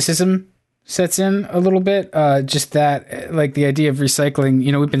skepticism sets in a little bit. Just that, the idea of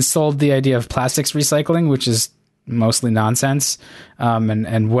recycling, we've been sold the idea of plastics recycling, which is mostly nonsense,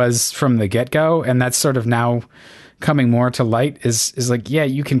 and was from the get-go. And that's sort of now coming more to light is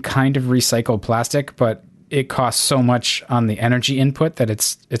you can kind of recycle plastic, but it costs so much on the energy input that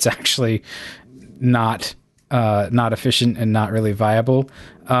it's actually not efficient and not really viable.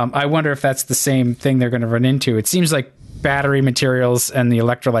 I wonder if that's the same thing they're going to run into. It seems like battery materials and the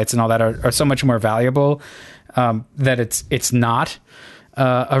electrolytes and all that are so much more valuable that it's not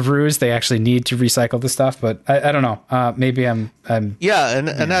a ruse. They actually need to recycle the stuff, but I don't know. Maybe I'm yeah, and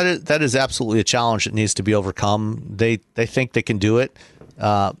that is absolutely a challenge that needs to be overcome. They think they can do it.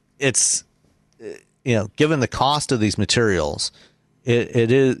 It's given the cost of these materials,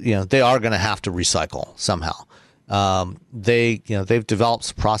 it is they are going to have to recycle somehow. They've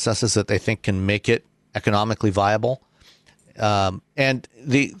developed processes that they think can make it economically viable. And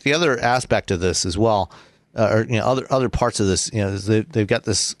the other aspect of this as well. Or other parts of this, is they've got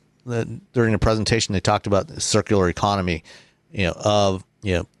this during the presentation. They talked about the circular economy,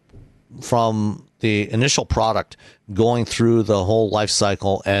 from the initial product going through the whole life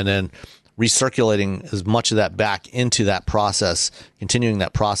cycle and then recirculating as much of that back into that process, continuing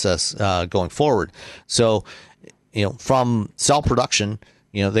that process going forward. So, from cell production,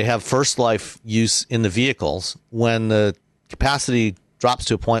 they have first life use in the vehicles when the capacity drops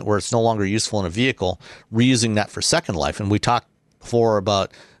to a point where it's no longer useful in a vehicle, reusing that for second life. And we talked before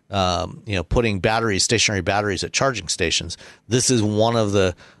about putting stationary batteries at charging stations. This is one of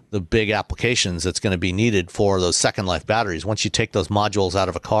the big applications that's going to be needed for those second life batteries. Once you take those modules out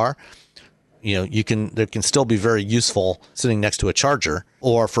of a car, they can still be very useful sitting next to a charger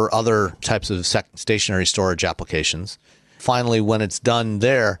or for other types of stationary storage applications. Finally, when it's done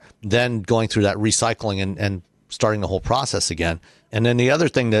there, then going through that recycling and starting the whole process again. And then the other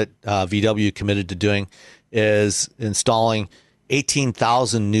thing that VW committed to doing is installing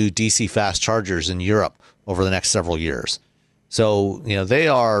 18,000 new DC fast chargers in Europe over the next several years. So, they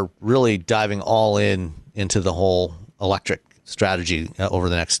are really diving all into the whole electric strategy over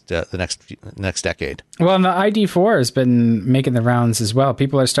the next decade. Well, and the ID4 has been making the rounds as well.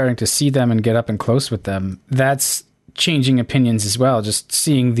 People are starting to see them and get up and close with them. That's changing opinions as well. Just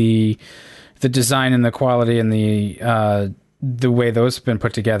seeing the design and the quality and the way those have been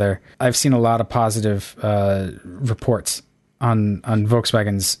put together. I've seen a lot of positive reports on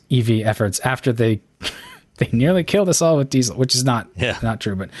Volkswagen's EV efforts after they nearly killed us all with diesel, which is not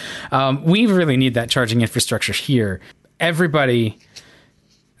true. But we really need that charging infrastructure here. Everybody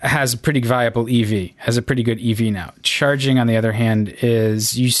has a pretty viable EV, has a pretty good EV now. Charging, on the other hand,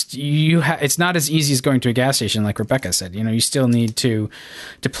 is it's not as easy as going to a gas station, like Rebecca said. You still need to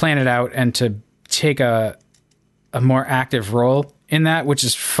plan it out and to take a more active role in that, which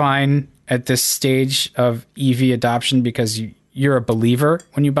is fine at this stage of EV adoption because you're a believer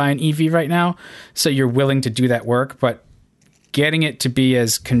when you buy an EV right now, so you're willing to do that work. But getting it to be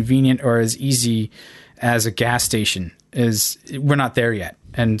as convenient or as easy as a gas station we're not there yet.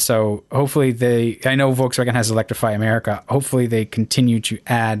 And so hopefully I know Volkswagen has Electrify America. Hopefully they continue to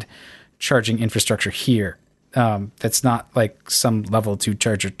add charging infrastructure here. That's not like some level 2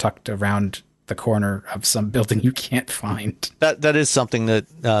 charger tucked around the corner of some building you can't find. That is something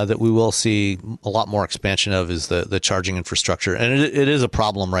that we will see a lot more expansion of, is the charging infrastructure, and it is a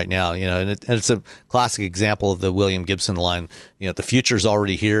problem right now. And it's a classic example of the William Gibson line. The future's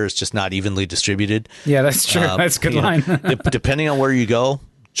already here; it's just not evenly distributed. Yeah, that's true. That's a good line. Depending on where you go,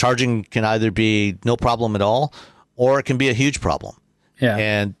 charging can either be no problem at all, or it can be a huge problem. Yeah,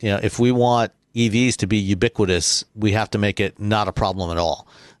 and if we want EVs to be ubiquitous, we have to make it not a problem at all.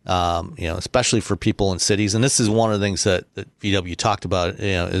 Especially for people in cities. And this is one of the things that VW talked about,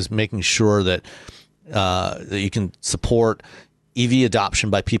 is making sure that you can support EV adoption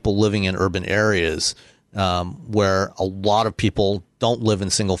by people living in urban areas where a lot of people don't live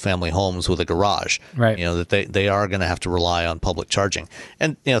in single family homes with a garage. Right. That they are going to have to rely on public charging.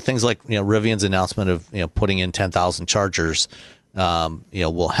 And, things like, Rivian's announcement of, putting in 10,000 chargers,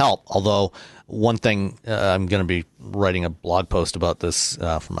 will help. Although one thing, I'm going to be writing a blog post about this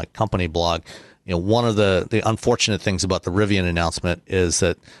for my company blog. One of the unfortunate things about the Rivian announcement is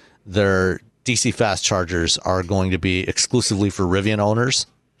that their DC fast chargers are going to be exclusively for Rivian owners,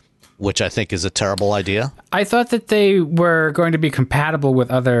 which I think is a terrible idea. I thought that they were going to be compatible with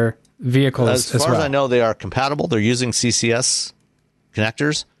other vehicles as well. As far as I know, they are compatible. They're using CCS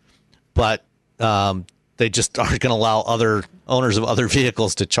connectors, but they just aren't going to allow other owners of other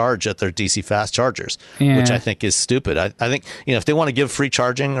vehicles to charge at their DC fast chargers, which I think is stupid. I think, if they want to give free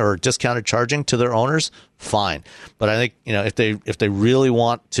charging or discounted charging to their owners, fine. But I think, if they really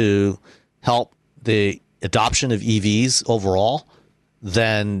want to help the adoption of EVs overall,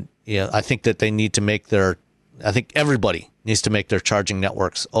 then, I think that they need to everybody needs to make their charging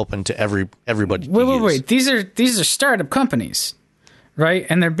networks open to everybody. Wait. These are startup companies, right?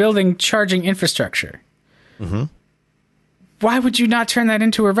 And they're building charging infrastructure. Mm-hmm. Why would you not turn that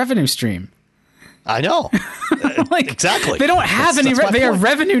into a revenue stream? I know. Exactly. They don't have any. They are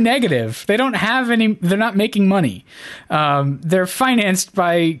revenue negative. They don't have any. They're not making money. They're financed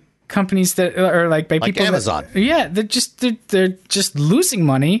by companies that are by people like Amazon. They're just losing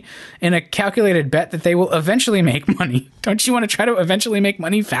money in a calculated bet that they will eventually make money. Don't you want to try to eventually make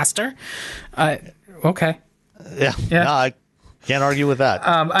money faster? Okay. Yeah. No, I can't argue with that.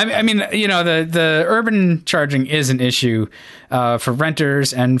 I mean, the urban charging is an issue for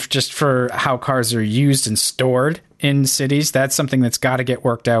renters and just for how cars are used and stored in cities. That's something that's got to get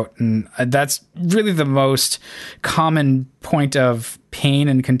worked out. And that's really the most common point of pain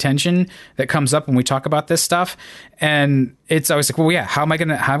and contention that comes up when we talk about this stuff. And it's always like, well, yeah, how am I going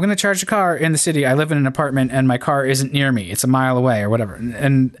to charge a car in the city? I live in an apartment and my car isn't near me. It's a mile away or whatever.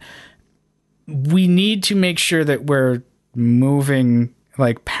 And we need to make sure that we're moving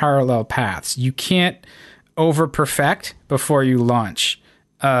parallel paths. You can't over perfect before you launch.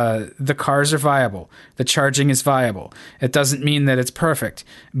 The cars are viable. The charging is viable. It doesn't mean that it's perfect,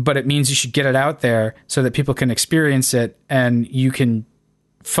 but it means you should get it out there so that people can experience it and you can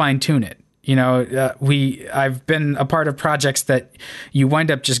fine tune it. I've been a part of projects that you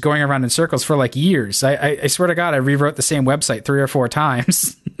wind up just going around in circles for like years. I swear to God, I rewrote the same website 3 or 4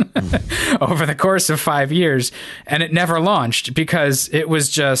 times over the course of 5 years, and it never launched because it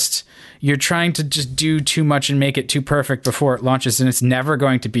was just, you're trying to just do too much and make it too perfect before it launches, and it's never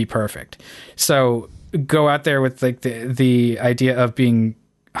going to be perfect. So go out there with like the idea of being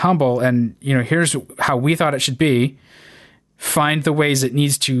humble and, here's how we thought it should be. Find the ways it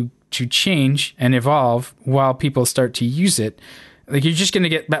needs to change and evolve while people start to use it. Like, you're just going to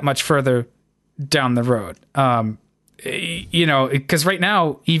get that much further down the road. Because right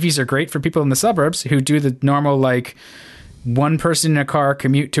now EVs are great for people in the suburbs who do the normal, like, one person in a car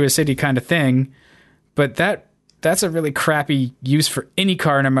commute to a city kind of thing. But that's a really crappy use for any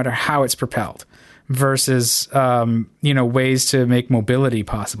car, no matter how it's propelled, versus, ways to make mobility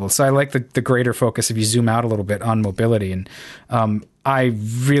possible. So I like the greater focus, if you zoom out a little bit, on mobility. And I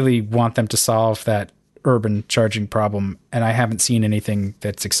really want them to solve that urban charging problem. And I haven't seen anything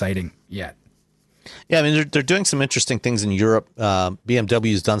that's exciting yet. Yeah, I mean, they're doing some interesting things in Europe.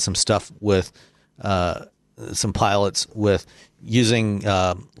 BMW's done some stuff with some pilots with using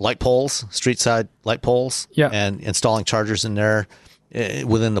light poles, street side light poles, and installing chargers in there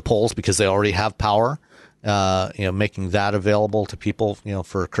within the poles because they already have power, making that available to people,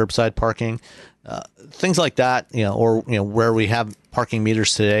 for curbside parking, things like that, or, where we have parking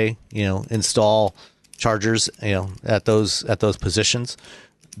meters today, install chargers, at those positions.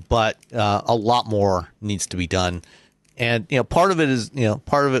 But a lot more needs to be done. And, part of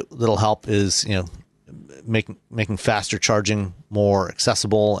it that'll help is, making faster charging more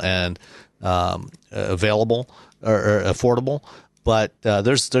accessible and available or affordable. But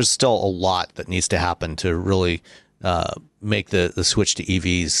there's still a lot that needs to happen to really make the switch to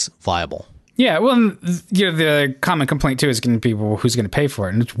EVs viable. Yeah, well, the common complaint too is going to be, well, who's going to pay for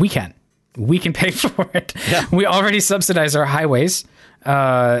it? And we can pay for it. Yeah. We already subsidize our highways,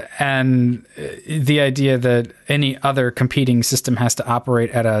 and the idea that any other competing system has to operate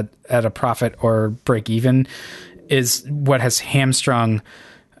at a profit or break even is what has hamstrung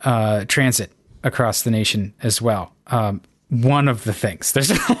transit across the nation as well. One of the things.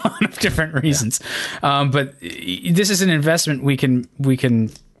 There's a lot of different reasons, but this is an investment we can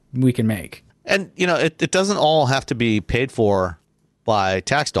make. And it doesn't all have to be paid for by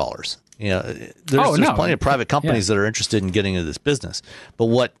tax dollars. There's plenty of private companies that are interested in getting into this business. But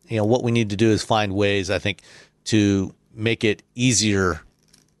what we need to do is find ways, I think, to make it easier.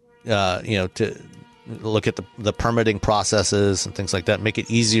 To look at the permitting processes and things like that. Make it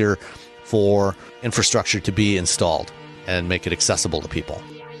easier for infrastructure to be installed and make it accessible to people.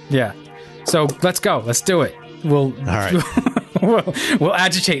 Yeah. So let's go. Let's do it. All right. we'll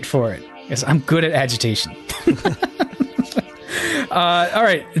agitate for it. Yes, I'm good at agitation. All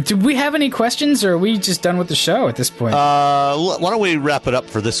right. Do we have any questions, or are we just done with the show at this point? Why don't we wrap it up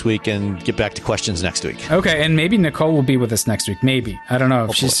for this week and get back to questions next week? Okay, and maybe Nicole will be with us next week. Maybe. I don't know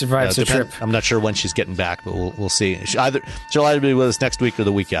if she survives the trip. I'm not sure when she's getting back, but we'll see. She'll either be with us next week or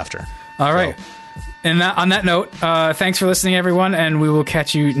the week after. All right. And on that note, thanks for listening, everyone, and we will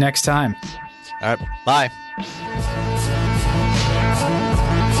catch you next time. All right. Bye.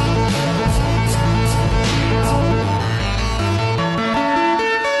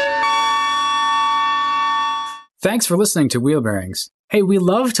 Thanks for listening to Wheel Bearings. Hey, we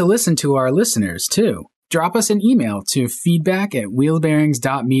love to listen to our listeners, too. Drop us an email to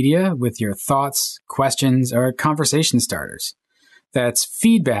feedback@wheelbearings.media with your thoughts, questions, or conversation starters. That's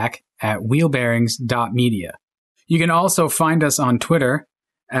feedback@wheelbearings.media. You can also find us on Twitter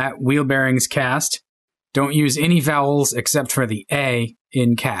 @WheelBearingsCast. Don't use any vowels except for the A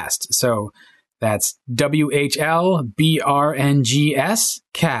in cast. So that's WHLBRNGS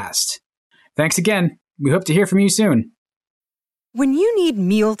cast. Thanks again. We hope to hear from you soon. When you need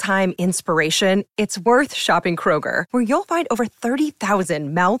mealtime inspiration, it's worth shopping Kroger, where you'll find over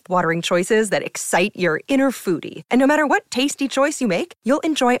 30,000 mouth-watering choices that excite your inner foodie. And no matter what tasty choice you make, you'll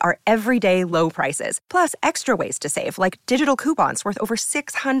enjoy our everyday low prices, plus extra ways to save, like digital coupons worth over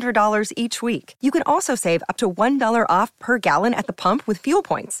 $600 each week. You can also save up to $1 off per gallon at the pump with fuel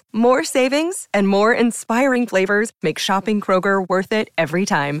points. More savings and more inspiring flavors make shopping Kroger worth it every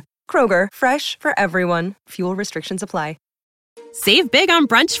time. Kroger, fresh for everyone. Fuel restrictions apply. Save big on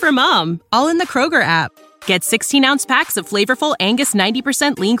brunch for mom, all in the Kroger app. Get 16-ounce packs of flavorful Angus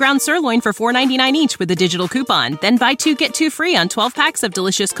 90% lean ground sirloin for $4.99 each with a digital coupon. Then buy 2, get 2 free on 12 packs of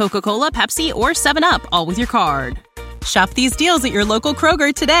delicious Coca-Cola, Pepsi, or 7-Up, all with your card. Shop these deals at your local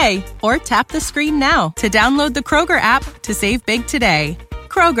Kroger today, or tap the screen now to download the Kroger app to save big today.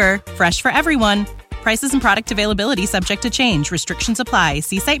 Kroger, fresh for everyone. Prices and product availability subject to change. Restrictions apply.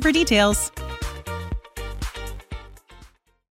 See site for details.